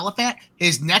ISIS caliphate.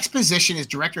 His next position is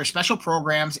Director of Special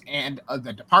Programs and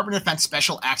the Department of Defense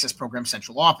Special Access Program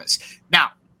Central Office.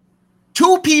 Now,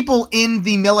 2 people in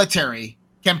the military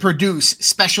can produce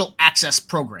special access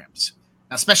programs.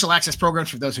 Now, special access programs,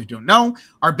 for those who don't know,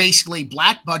 are basically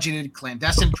black budgeted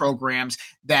clandestine programs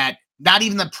that not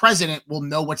even the president will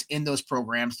know what's in those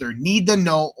programs. They're need to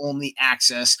know only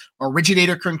access,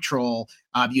 originator control.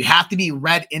 You have to be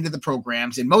read into the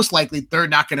programs, and most likely they're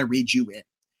not going to read you in.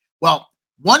 Well,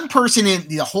 one person in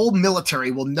the whole military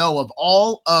will know of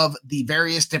all of the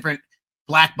various different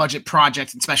black budget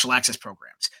projects and special access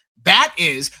programs. That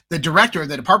is the director of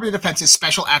the Department of Defense's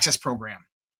Special Access Program.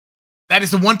 That is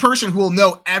the one person who will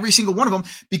know every single one of them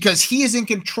because he is in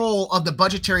control of the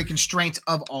budgetary constraints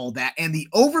of all that and the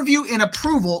overview and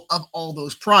approval of all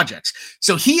those projects.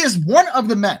 So he is one of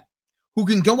the men who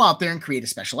can go out there and create a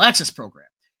special access program,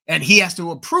 and he has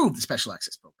to approve the special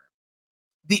access program.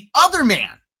 The other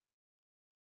man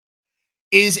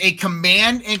is a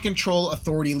command and control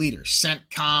authority leader,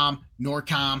 CENTCOM,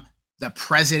 NORCOM, the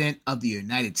President of the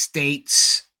United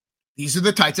States. These are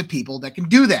the types of people that can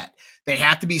do that. They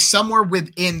have to be somewhere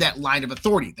within that line of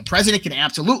authority. The president can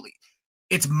absolutely.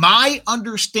 It's my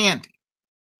understanding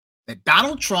that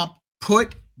Donald Trump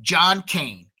put John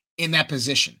Kane in that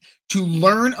position to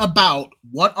learn about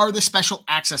what are the special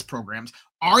access programs.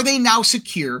 Are they now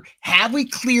secure? Have we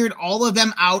cleared all of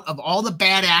them out of all the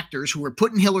bad actors who were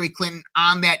putting Hillary Clinton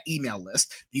on that email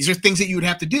list? These are things that you would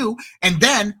have to do. And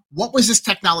then what was this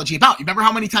technology about? You remember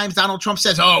how many times Donald Trump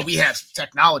says, oh, we have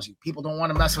technology. People don't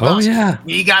want to mess with us. Yeah.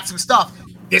 We got some stuff.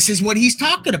 This is what he's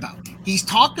talking about. He's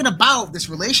talking about this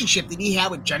relationship that he had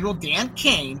with General Dan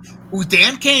Kane, who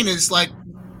Dan Kane is like,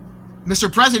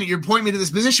 Mr. President, you're appointing me to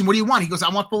this position. What do you want? He goes, I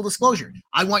want full disclosure.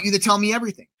 I want you to tell me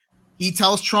everything. He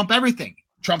tells Trump everything.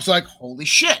 Trump's like, holy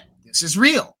shit, this is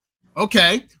real.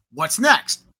 Okay, what's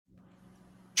next?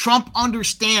 Trump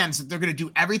understands that they're going to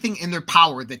do everything in their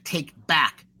power to take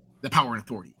back the power and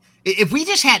authority. If we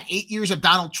just had 8 years of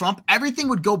Donald Trump, everything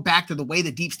would go back to the way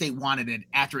the deep state wanted it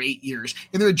after 8 years,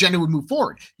 and their agenda would move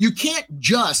forward. You can't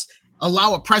just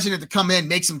allow a president to come in,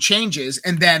 make some changes,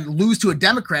 and then lose to a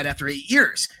Democrat after 8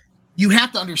 years. You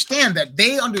have to understand that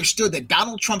they understood that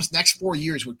Donald Trump's next 4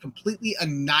 years would completely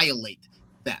annihilate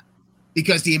them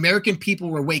because the American people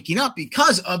were waking up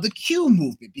because of the Q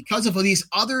movement, because of these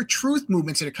other truth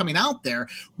movements that are coming out there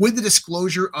with the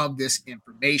disclosure of this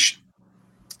information.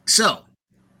 So,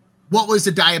 what was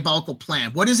the diabolical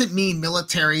plan? What does it mean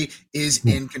military is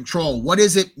in control? What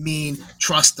does it mean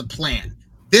trust the plan?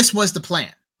 This was the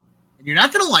plan. And you're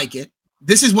not going to like it.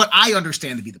 This is what I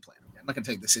understand to be the plan. I'm not going to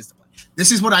tell you this is the plan.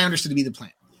 This is what I understood to be the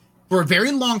plan. For a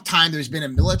very long time, there's been a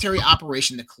military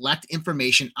operation to collect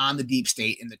information on the deep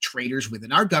state and the traitors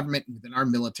within our government and within our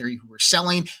military who are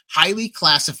selling highly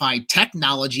classified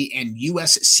technology and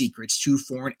U.S. secrets to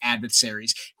foreign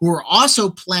adversaries who are also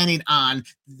planning on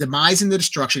the demise and the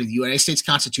destruction of the United States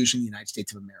Constitution of the United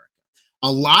States of America.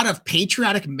 A lot of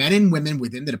patriotic men and women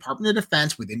within the Department of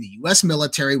Defense, within the U.S.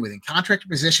 military, within contractor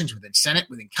positions, within Senate,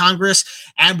 within Congress,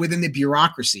 and within the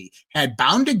bureaucracy had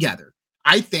bound together.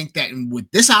 I think that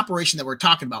with this operation that we're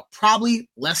talking about, probably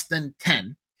less than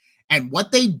 10. And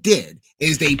what they did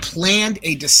is they planned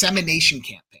a dissemination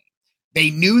campaign.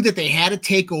 They knew that they had to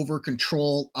take over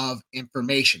control of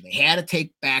information. They had to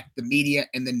take back the media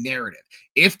and the narrative.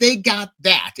 If they got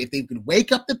that, if they could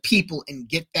wake up the people and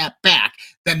get that back,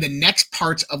 then the next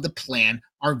parts of the plan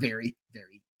are very,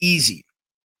 very easy.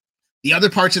 The other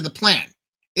parts of the plan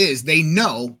is they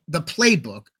know the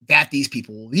playbook that these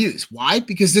people will use. Why?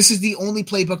 Because this is the only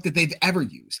playbook that they've ever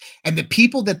used. And the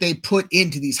people that they put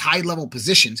into these high-level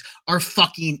positions are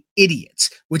fucking idiots,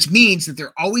 which means that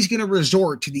they're always going to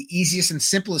resort to the easiest and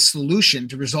simplest solution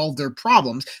to resolve their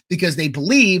problems because they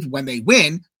believe when they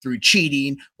win through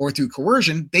cheating or through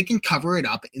coercion, they can cover it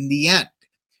up in the end.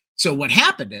 So what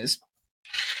happened is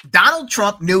Donald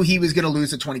Trump knew he was going to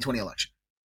lose the 2020 election.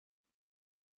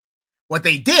 What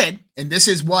they did, and this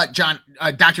is what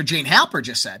Dr. Jane Halper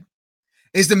just said,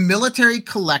 is the military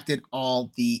collected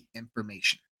all the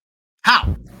information.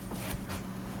 How?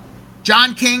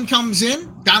 John King comes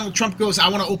in. Donald Trump goes, I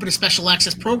want to open a special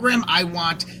access program. I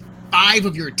want 5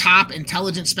 of your top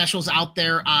intelligence specials out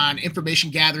there on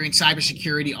information gathering,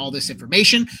 cybersecurity, all this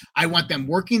information. I want them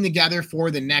working together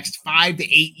for the next 5 to 8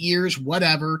 years,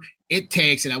 whatever it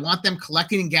takes. And I want them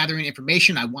collecting and gathering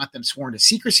information. I want them sworn to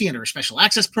secrecy under a special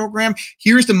access program.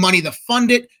 Here's the money to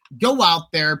fund it. Go out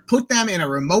there, put them in a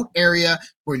remote area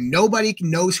where nobody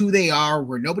knows who they are,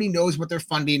 where nobody knows what their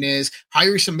funding is.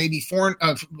 Hire some maybe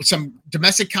some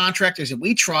domestic contractors that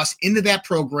we trust into that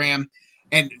program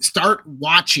and start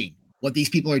watching what these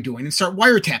people are doing and start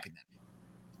wiretapping them.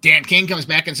 Dan King comes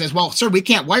back and says, well, sir, we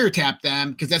can't wiretap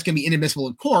them because that's going to be inadmissible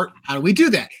in court. How do we do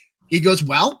that? He goes,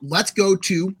 well, let's go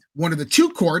to one of the 2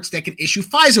 courts that can issue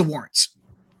FISA warrants.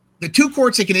 The 2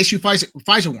 courts that can issue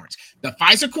FISA warrants, the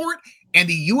FISA court and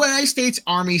the United States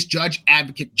Army's Judge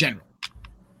Advocate General.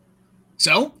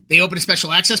 So they open a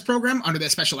special access program. Under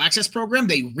that special access program,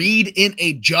 they read in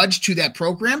a judge to that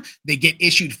program. They get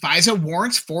issued FISA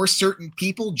warrants for certain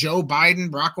people, Joe Biden,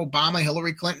 Barack Obama,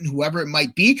 Hillary Clinton, whoever it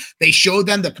might be. They show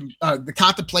them the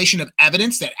contemplation of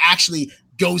evidence that actually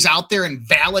goes out there and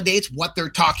validates what they're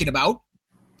talking about.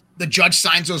 The judge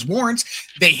signs those warrants.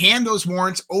 They hand those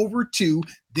warrants over to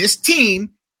this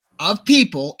team of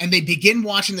people, and they begin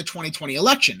watching the 2020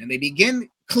 election, and they begin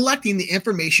collecting the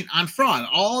information on fraud,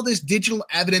 all this digital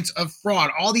evidence of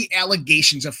fraud, all the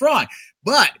allegations of fraud.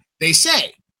 But they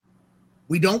say,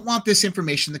 we don't want this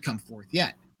information to come forth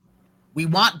yet. We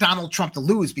want Donald Trump to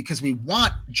lose because we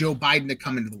want Joe Biden to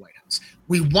come into the White House.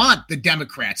 We want the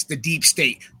Democrats, the deep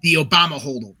state, the Obama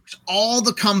holdovers, all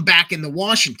to come back into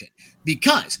Washington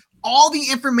because all the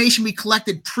information we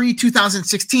collected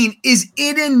pre-2016 is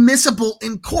inadmissible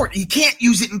in court. You can't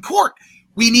use it in court.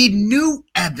 We need new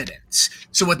evidence.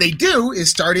 So what they do is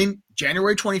starting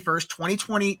January 21st,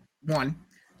 2021,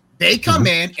 they come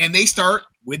in and they start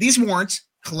with these warrants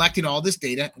collecting all this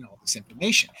data and all this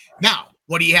information. Now,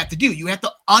 what do you have to do? You have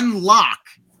to unlock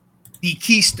the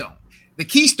keystone. The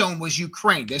keystone was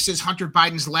Ukraine. This is Hunter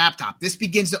Biden's laptop. This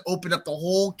begins to open up the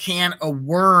whole can of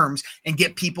worms and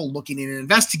get people looking and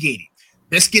investigating.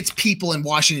 This gets people in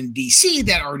Washington, D.C.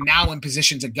 that are now in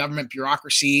positions of government,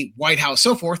 bureaucracy, White House,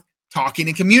 so forth, talking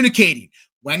and communicating.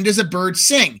 When does a bird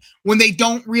sing? When they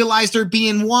don't realize they're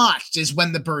being watched is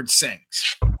when the bird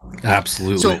sings.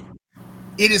 Absolutely. So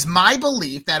it is my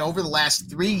belief that over the last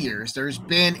 3 years, there's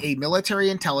been a military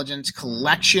intelligence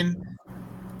collection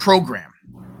program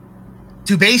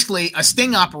to basically a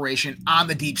sting operation on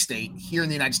the deep state here in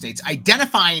the United States,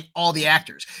 identifying all the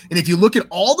actors. And if you look at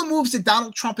all the moves that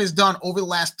Donald Trump has done over the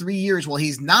last 3 years while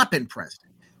he's not been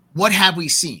president, what have we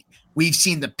seen? We've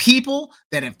seen the people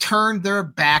that have turned their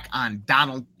back on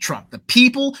Donald Trump, the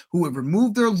people who have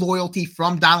removed their loyalty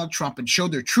from Donald Trump and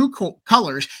showed their true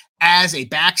colors as a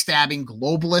backstabbing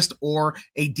globalist or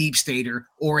a deep stater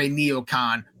or a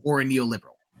neocon or a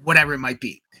neoliberal, whatever it might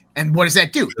be. And what does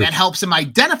that do? That helps them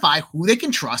identify who they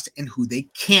can trust and who they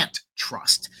can't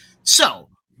trust. So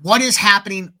what is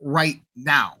happening right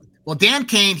now? Well, Dan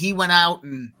Kane, he went out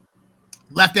and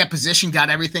left that position, got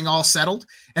everything all settled.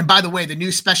 And by the way, the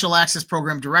new Special Access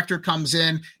Program director comes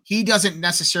in. He doesn't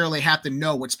necessarily have to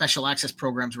know what special access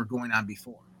programs were going on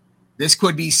before. This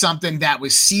could be something that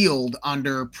was sealed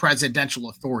under presidential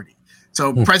authority.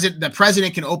 So the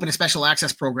president can open a special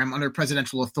access program under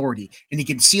presidential authority, and he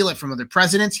can seal it from other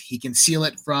presidents. He can seal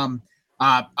it from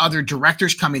other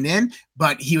directors coming in,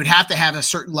 but he would have to have a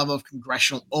certain level of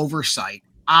congressional oversight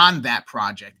on that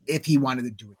project if he wanted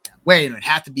to do it that way. And it would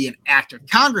have to be an active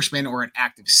congressman or an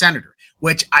active senator,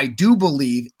 which I do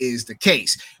believe is the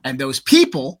case. And those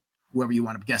people, whoever you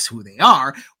want to guess who they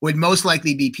are, would most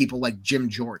likely be people like Jim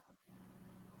Jordan.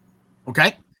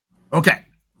 Okay.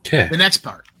 The next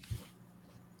part.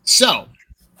 So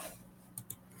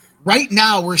right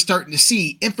now we're starting to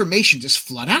see information just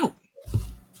flood out.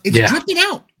 It's dripping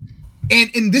out.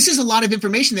 And this is a lot of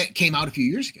information that came out a few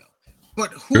years ago.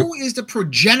 But who is the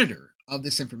progenitor of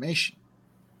this information?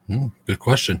 Good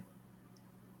question.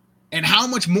 And how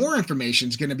much more information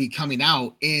is going to be coming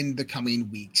out in the coming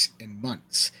weeks and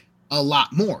months? A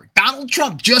lot more. Donald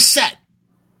Trump just said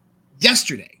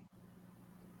yesterday,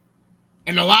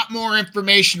 and a lot more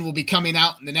information will be coming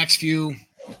out in the next few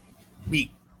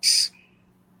weeks.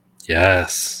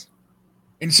 Yes.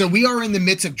 And so we are in the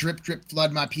midst of drip, drip,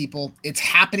 flood, my people. It's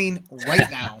happening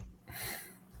right now.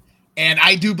 And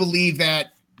I do believe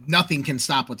that nothing can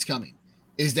stop what's coming.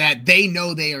 Is that they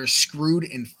know they are screwed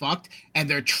and fucked, and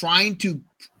they're trying to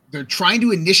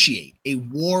initiate a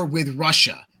war with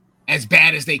Russia as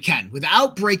bad as they can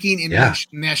without breaking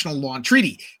international law and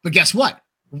treaty. But guess what?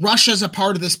 Russia's a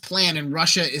part of this plan, and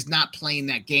Russia is not playing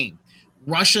that game.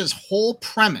 Russia's whole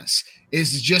premise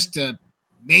is just to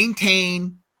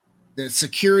maintain the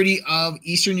security of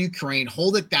Eastern Ukraine,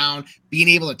 hold it down, being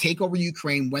able to take over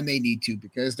Ukraine when they need to,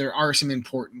 because there are some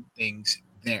important things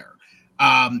there.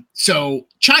 So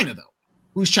China, though,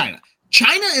 who's China?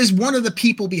 China is one of the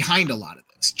people behind a lot of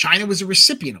this. China was a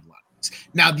recipient of a lot of this.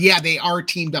 Now, they are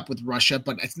teamed up with Russia,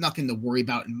 but it's nothing to worry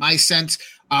about in my sense.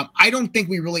 I don't think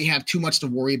we really have too much to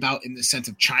worry about in the sense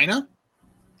of China.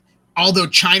 Although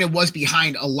China was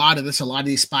behind a lot of this, a lot of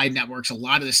these spy networks, a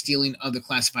lot of the stealing of the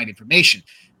classified information.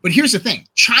 But here's the thing.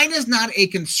 China is not a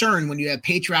concern when you have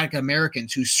patriotic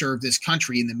Americans who serve this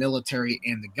country in the military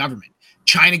and the government.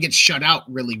 China gets shut out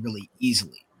really, really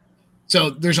easily. So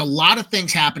there's a lot of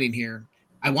things happening here.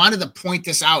 I wanted to point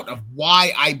this out of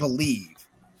why I believe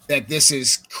that this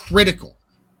is critical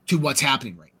to what's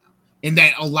happening right now. And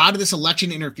that a lot of this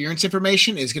election interference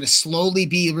information is going to slowly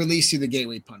be released through the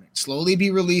Gateway Pundit, slowly be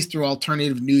released through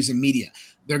alternative news and media.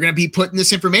 They're going to be putting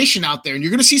this information out there, and you're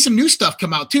going to see some new stuff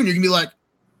come out too. And you're going to be like,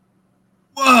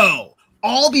 whoa,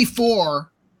 all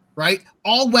before, right?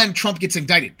 All when Trump gets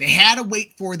indicted. They had to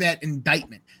wait for that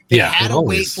indictment. They had to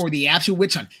wait for the absolute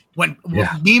witch hunt. When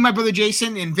me and my brother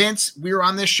Jason and Vince, we were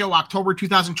on this show October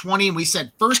 2020, and we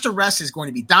said first arrest is going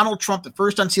to be Donald Trump, the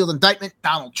first unsealed indictment,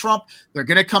 Donald Trump. They're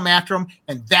going to come after him,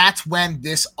 and that's when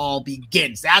this all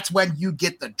begins. That's when you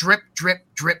get the drip, drip,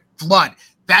 drip flood.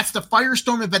 That's the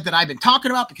firestorm event that I've been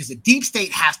talking about, because the deep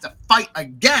state has to fight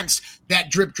against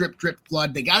that drip, drip, drip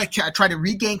flood. They got to try to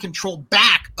regain control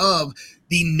back of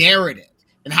the narrative.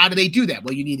 And how do they do that?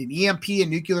 Well, you need an EMP, a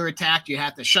nuclear attack. You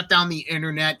have to shut down the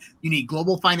internet. You need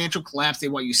global financial collapse. They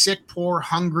want you sick, poor,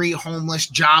 hungry, homeless,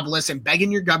 jobless, and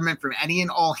begging your government for any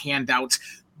and all handouts.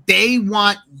 They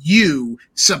want you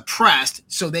suppressed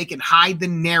so they can hide the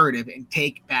narrative and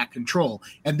take back control.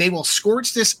 And they will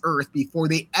scorch this earth before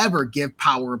they ever give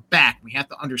power back. We have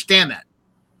to understand that.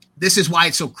 This is why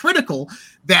it's so critical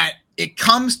that it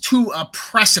comes to a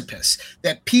precipice,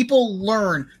 that people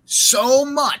learn so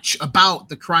much about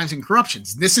the crimes and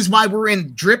corruptions. This is why we're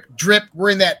in drip, drip. We're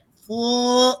in that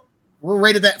flood. We're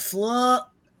right at that flood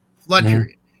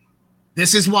period.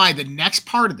 This is why the next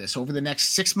part of this, over the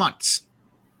next 6 months,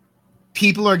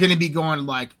 people are going to be going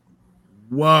like,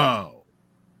 whoa,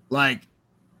 like,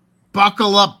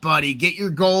 buckle up, buddy. Get your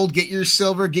gold, get your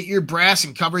silver, get your brass,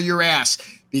 and cover your ass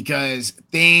because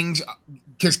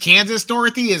Kansas,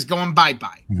 Dorothy, is going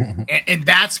bye-bye. and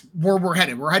that's where we're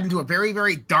headed. We're heading to a very,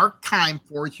 very dark time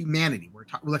for humanity. We're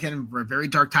looking at a very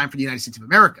dark time for the United States of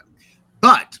America.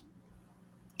 But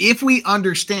if we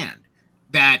understand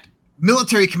that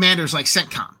military commanders like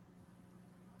CENTCOM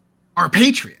are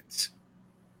patriots,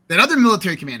 that other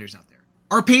military commanders out there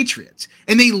are patriots,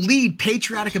 and they lead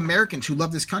patriotic Americans who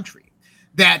love this country,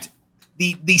 that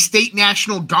the state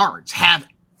National Guards have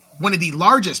one of the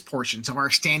largest portions of our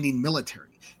standing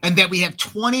military, and that we have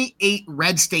 28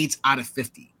 red states out of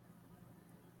 50,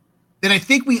 then I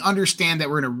think we understand that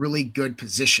we're in a really good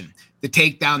position to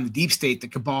take down the deep state, the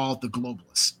cabal, the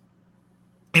globalists.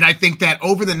 And I think that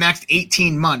over the next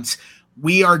 18 months,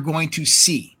 we are going to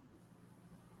see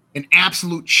an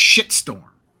absolute shitstorm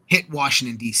hit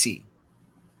Washington, D.C.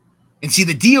 And see,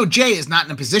 the DOJ is not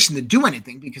in a position to do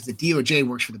anything because the DOJ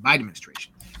works for the Biden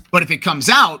administration. But if it comes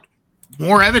out,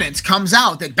 more evidence comes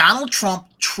out that Donald Trump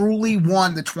truly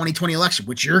won the 2020 election,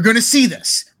 which you're going to see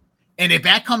this. And if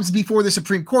that comes before the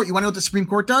Supreme Court, you want to know what the Supreme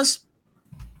Court does?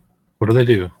 What do they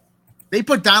do? They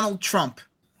put Donald Trump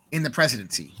in the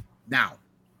presidency now.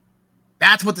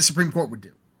 That's what the Supreme Court would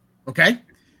do. Okay?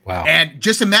 Wow. And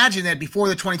just imagine that before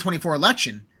the 2024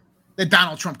 election, that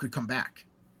Donald Trump could come back.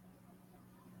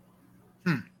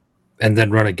 And then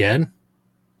run again?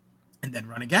 And then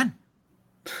run again.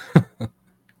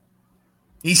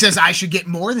 He says, I should get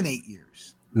more than 8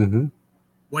 years. Mm-hmm.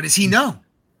 What does he know?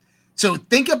 So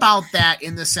think about that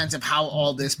in the sense of how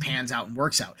all this pans out and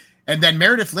works out. And then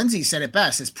Meredith Lindsay said it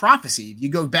best, it's prophecy. You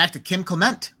go back to Kim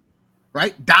Clement,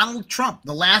 right? Donald Trump,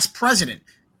 the last president,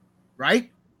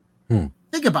 right?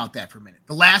 Think about that for a minute.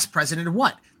 The last president of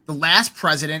what? The last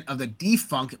president of the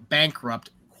defunct,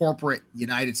 bankrupt, corporate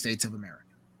United States of America.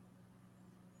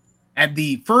 And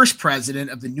the first president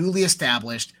of the newly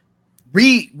established,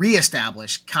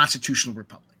 reestablished constitutional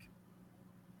republic.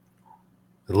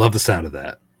 I love the sound of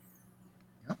that.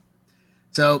 Yep.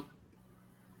 So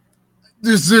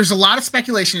there's a lot of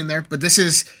speculation in there, but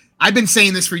I've been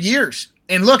saying this for years.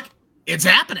 And look, it's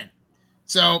happening.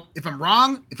 So if I'm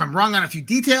wrong on a few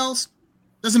details,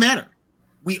 doesn't matter.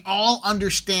 We all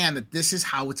understand that this is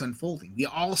how it's unfolding. We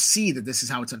all see that this is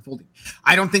how it's unfolding.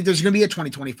 I don't think there's going to be a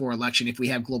 2024 election if we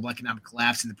have global economic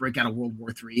collapse and the breakout of World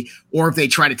War III, or if they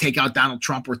try to take out Donald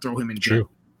Trump or throw him in jail. True.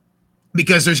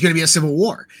 Because there's going to be a civil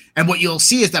war. And what you'll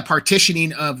see is that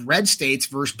partitioning of red states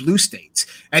versus blue states.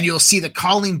 And you'll see the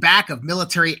calling back of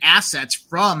military assets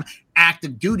from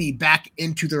active duty back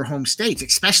into their home states,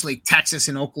 especially Texas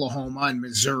and Oklahoma and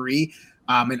Missouri,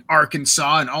 and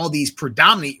Arkansas, and all these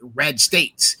predominantly red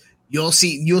states. You'll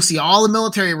see all the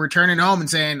military returning home and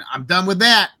saying, I'm done with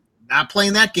that, not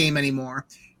playing that game anymore.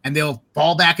 And they'll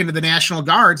fall back into the National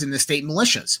Guards and the state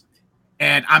militias.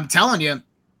 And I'm telling you,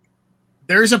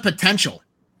 there's a potential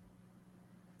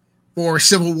for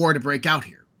civil war to break out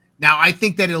here. Now, I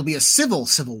think that it'll be a civil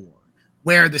war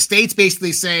where the states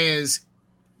basically say is,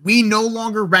 we no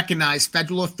longer recognize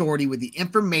federal authority with the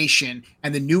information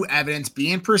and the new evidence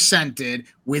being presented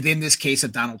within this case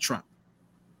of Donald Trump.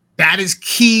 That is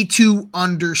key to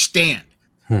understand.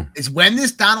 Is when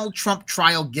this Donald Trump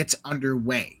trial gets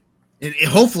underway, and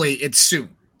hopefully it's soon,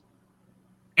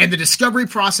 and the discovery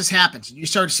process happens, and you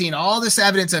start seeing all this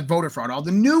evidence of voter fraud, all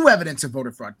the new evidence of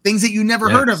voter fraud, things that you never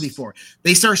heard of before.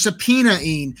 They start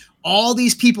subpoenaing all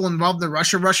these people involved in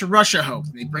the Russia hoax,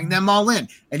 and they bring them all in,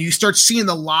 and you start seeing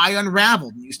the lie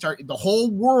unraveled, and the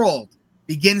whole world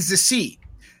begins to see.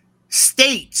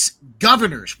 States,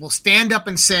 governors will stand up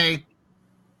and say,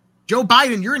 Joe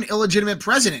Biden, you're an illegitimate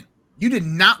president. You did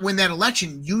not win that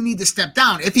election. You need to step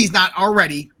down if he's not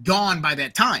already gone by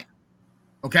that time.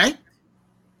 Okay?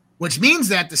 Which means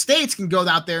that the states can go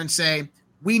out there and say,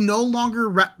 we no longer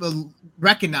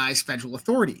recognize federal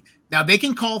authority. Now, they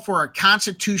can call for a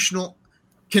constitutional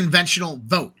conventional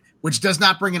vote, which does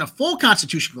not bring in a full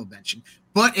constitutional convention.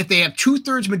 But if they have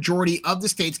 2/3 majority of the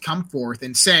states come forth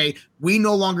and say, we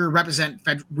no longer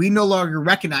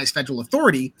recognize federal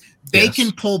authority, they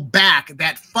can pull back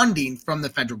that funding from the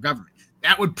federal government.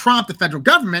 That would prompt the federal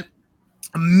government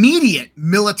immediate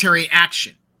military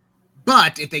action.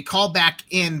 But if they call back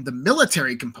in the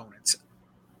military components,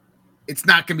 it's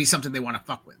not going to be something they want to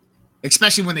fuck with,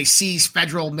 especially when they seize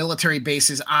federal military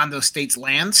bases on those states'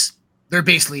 lands. They're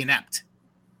basically inept.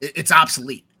 It's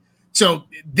obsolete. So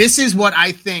this is what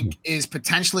I think is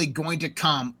potentially going to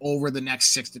come over the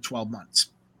next 6 to 12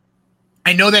 months.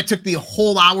 I know that took the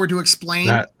whole hour to explain.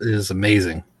 That is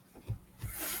amazing.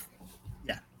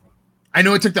 I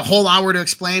know it took the whole hour to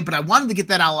explain, but I wanted to get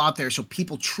that all out there so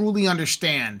people truly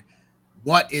understand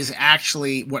what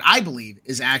I believe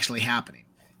is actually happening.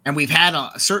 And we've had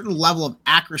a certain level of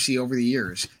accuracy over the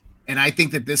years. And I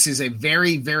think that this is a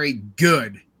very, very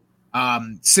good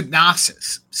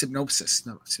synopsis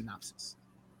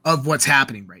of what's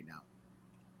happening right now.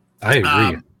 I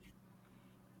agree.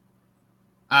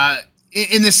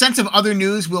 In the sense of other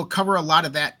news, we'll cover a lot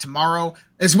of that tomorrow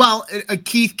as well.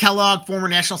 Keith Kellogg, former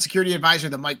national security advisor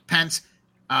to Mike Pence,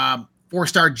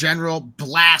 4-star general,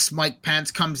 blasts Mike Pence,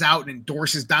 comes out and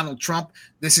endorses Donald Trump.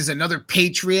 This is another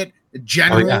patriot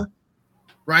general,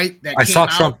 right? That I saw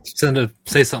Trump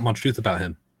say something on Truth about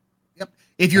him. Yep.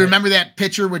 If you remember that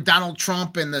picture with Donald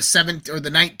Trump and the 7 or the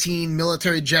 19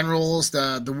 military generals,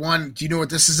 the one, do you know what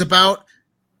this is about?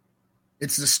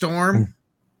 It's the storm.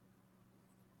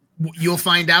 You'll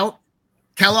find out.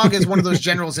 Kellogg is one of those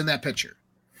generals in that picture.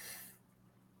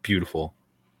 Beautiful.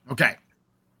 Okay.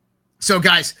 So,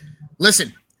 guys,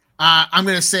 listen, I'm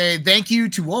going to say thank you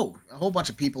to, a whole bunch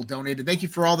of people donated. Thank you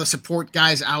for all the support,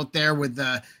 guys, out there with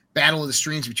the battle of the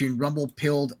streams between Rumble,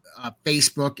 Pilled,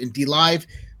 Facebook, and DLive.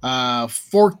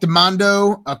 Fork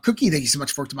Demondo, Cookie, thank you so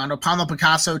much, Fork Demondo. Pamela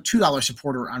Picasso, $2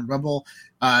 supporter on Rumble,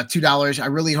 $2. I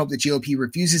really hope the GOP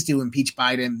refuses to impeach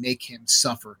Biden, make him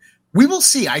suffer. We will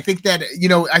see. I think that,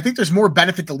 I think there's more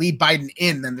benefit to leave Biden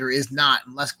in than there is not,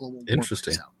 unless global war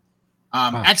Interesting. breaks out.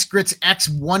 Wow. XGrits X,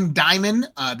 1 diamond.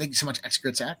 Thank you so much,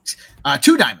 XGrits X.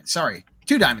 2 diamonds, sorry.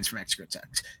 2 diamonds from XGrits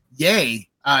X. Yay.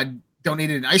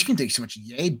 Donated an ice cream. Thank you so much.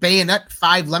 Yay. Bayonet,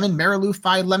 5 lemon. Marilu,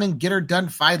 5 lemon. Get her done,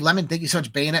 5 lemon. Thank you so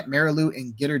much, Bayonet, Marilu,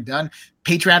 and Get her done.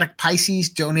 Patriotic Pisces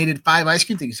donated 5 ice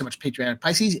cream. Thank you so much, Patriotic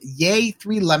Pisces. Yay,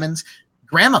 3 lemons.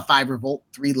 Grandma 5 Revolt,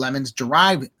 3 lemons.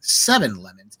 Derived, 7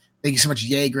 lemons. Thank you so much,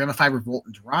 Yay, Grandma 5 Revolt,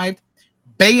 and Derived.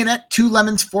 Bayonet, 2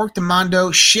 lemons. Fork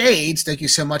Demondo, Shades. Thank you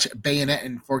so much, Bayonet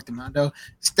and Fork Demondo.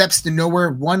 Steps to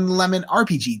Nowhere, 1 lemon.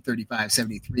 RPG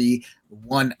 3573,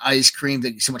 1 ice cream.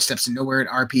 Thank you so much, Steps to Nowhere at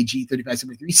RPG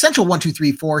 3573. Central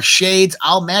 1234, Shades.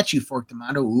 I'll match you, Fork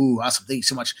Demondo. Ooh, awesome. Thank you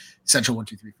so much, Central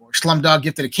 1234. Slumdog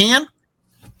gifted a can.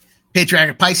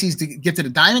 Patriotic Pisces gifted a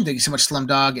diamond. Thank you so much,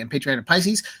 Slumdog and Patriotic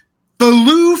Pisces.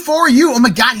 Baloo for you. Oh my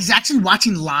God, he's actually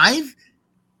watching live.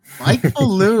 Mike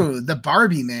Falou, the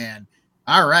Barbie man.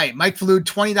 All right. Mike Falou,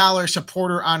 $20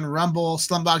 supporter on Rumble.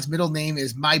 Slumdog's middle name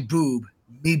is My Boob,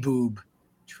 Me Boob,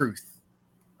 Truth.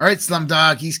 All right,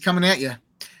 Slumdog, he's coming at you.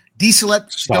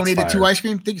 D-Select donated 2 ice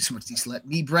cream. Thank you so much, D-Select.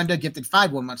 Me, Brenda, gifted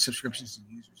 5 1-month subscriptions to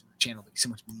users of the channel. Thank you so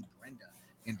much, Me, Brenda,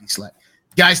 and D-Select.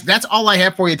 Guys, that's all I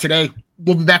have for you today.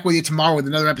 We'll be back with you tomorrow with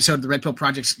another episode of the Red Pill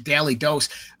Project's Daily Dose.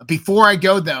 Before I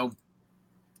go, though,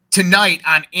 tonight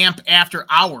on AMP After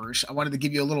Hours, I wanted to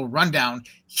give you a little rundown.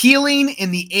 Healing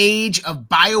in the Age of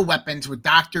Bioweapons with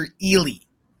Dr. Ely.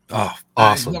 Oh,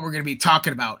 awesome. Is what we're going to be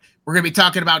talking about. We're going to be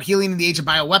talking about healing in the age of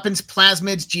bioweapons,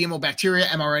 plasmids, GMO bacteria,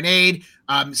 mRNA,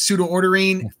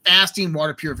 pseudo-ordering, fasting,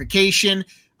 water purification,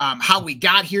 how we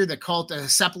got here, the cult of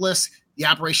Hesperus, the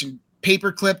Operation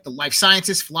Paperclip, the life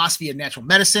sciences, philosophy of natural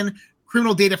medicine,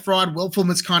 criminal data fraud, willful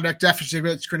misconduct, death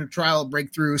certificates, criminal trial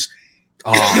breakthroughs,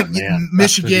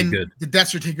 Michigan, the death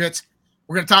certificates.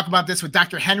 We're going to talk about this with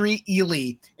Dr. Henry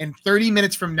Ely in 30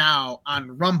 minutes from now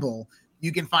on Rumble.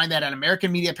 You can find that on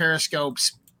American Media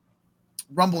Periscope's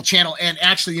Rumble channel. And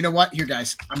actually, you know what? Here,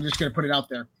 guys, I'm just going to put it out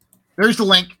there. There's the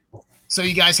link. So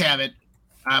you guys have it.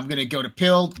 I'm going to go to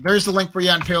Pilled. There's the link for you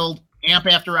on Pilled. AMP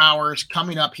After Hours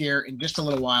coming up here in just a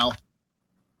little while.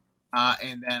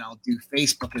 And then I'll do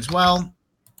Facebook as well.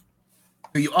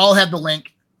 So you all have the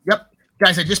link. Yep.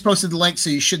 Guys, I just posted the link, so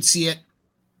you should see it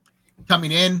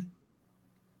coming in.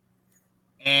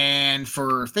 And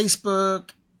for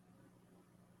Facebook,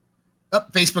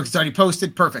 Facebook's already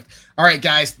posted. Perfect. All right,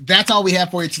 guys, that's all we have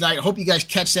for you tonight. I hope you guys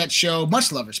catch that show.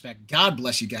 Much love, respect. God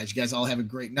bless you guys. You guys all have a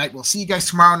great night. We'll see you guys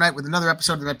tomorrow night with another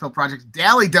episode of the Red Pill Project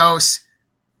Daily Dose.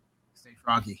 Stay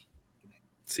froggy.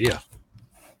 See ya.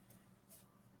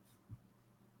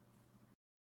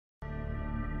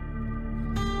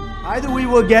 Either we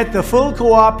will get the full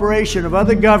cooperation of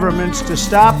other governments to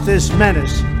stop this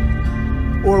menace,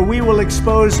 or we will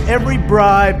expose every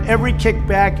bribe, every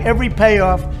kickback, every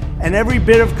payoff, and every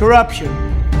bit of corruption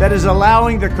that is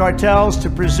allowing the cartels to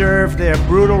preserve their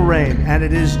brutal reign. And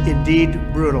it is indeed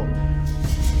brutal.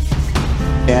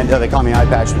 And they call me Eye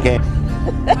Patch McCain.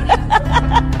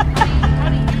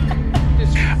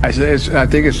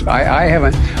 I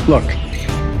haven't, look.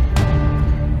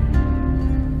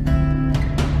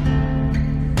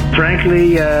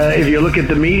 Frankly, if you look at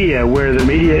the media, where the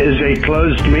media is a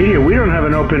closed media, we don't have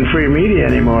an open, free media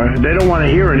anymore. They don't want to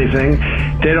hear anything.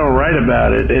 They don't write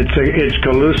about it. It's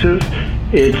collusive.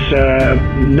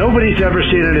 Nobody's ever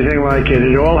seen anything like it.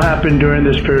 It all happened during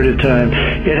this period of time.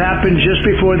 It happened just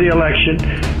before the election.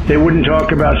 They wouldn't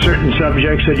talk about certain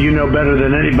subjects that you know better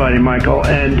than anybody, Michael.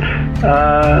 And,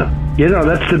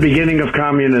 that's the beginning of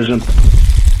communism.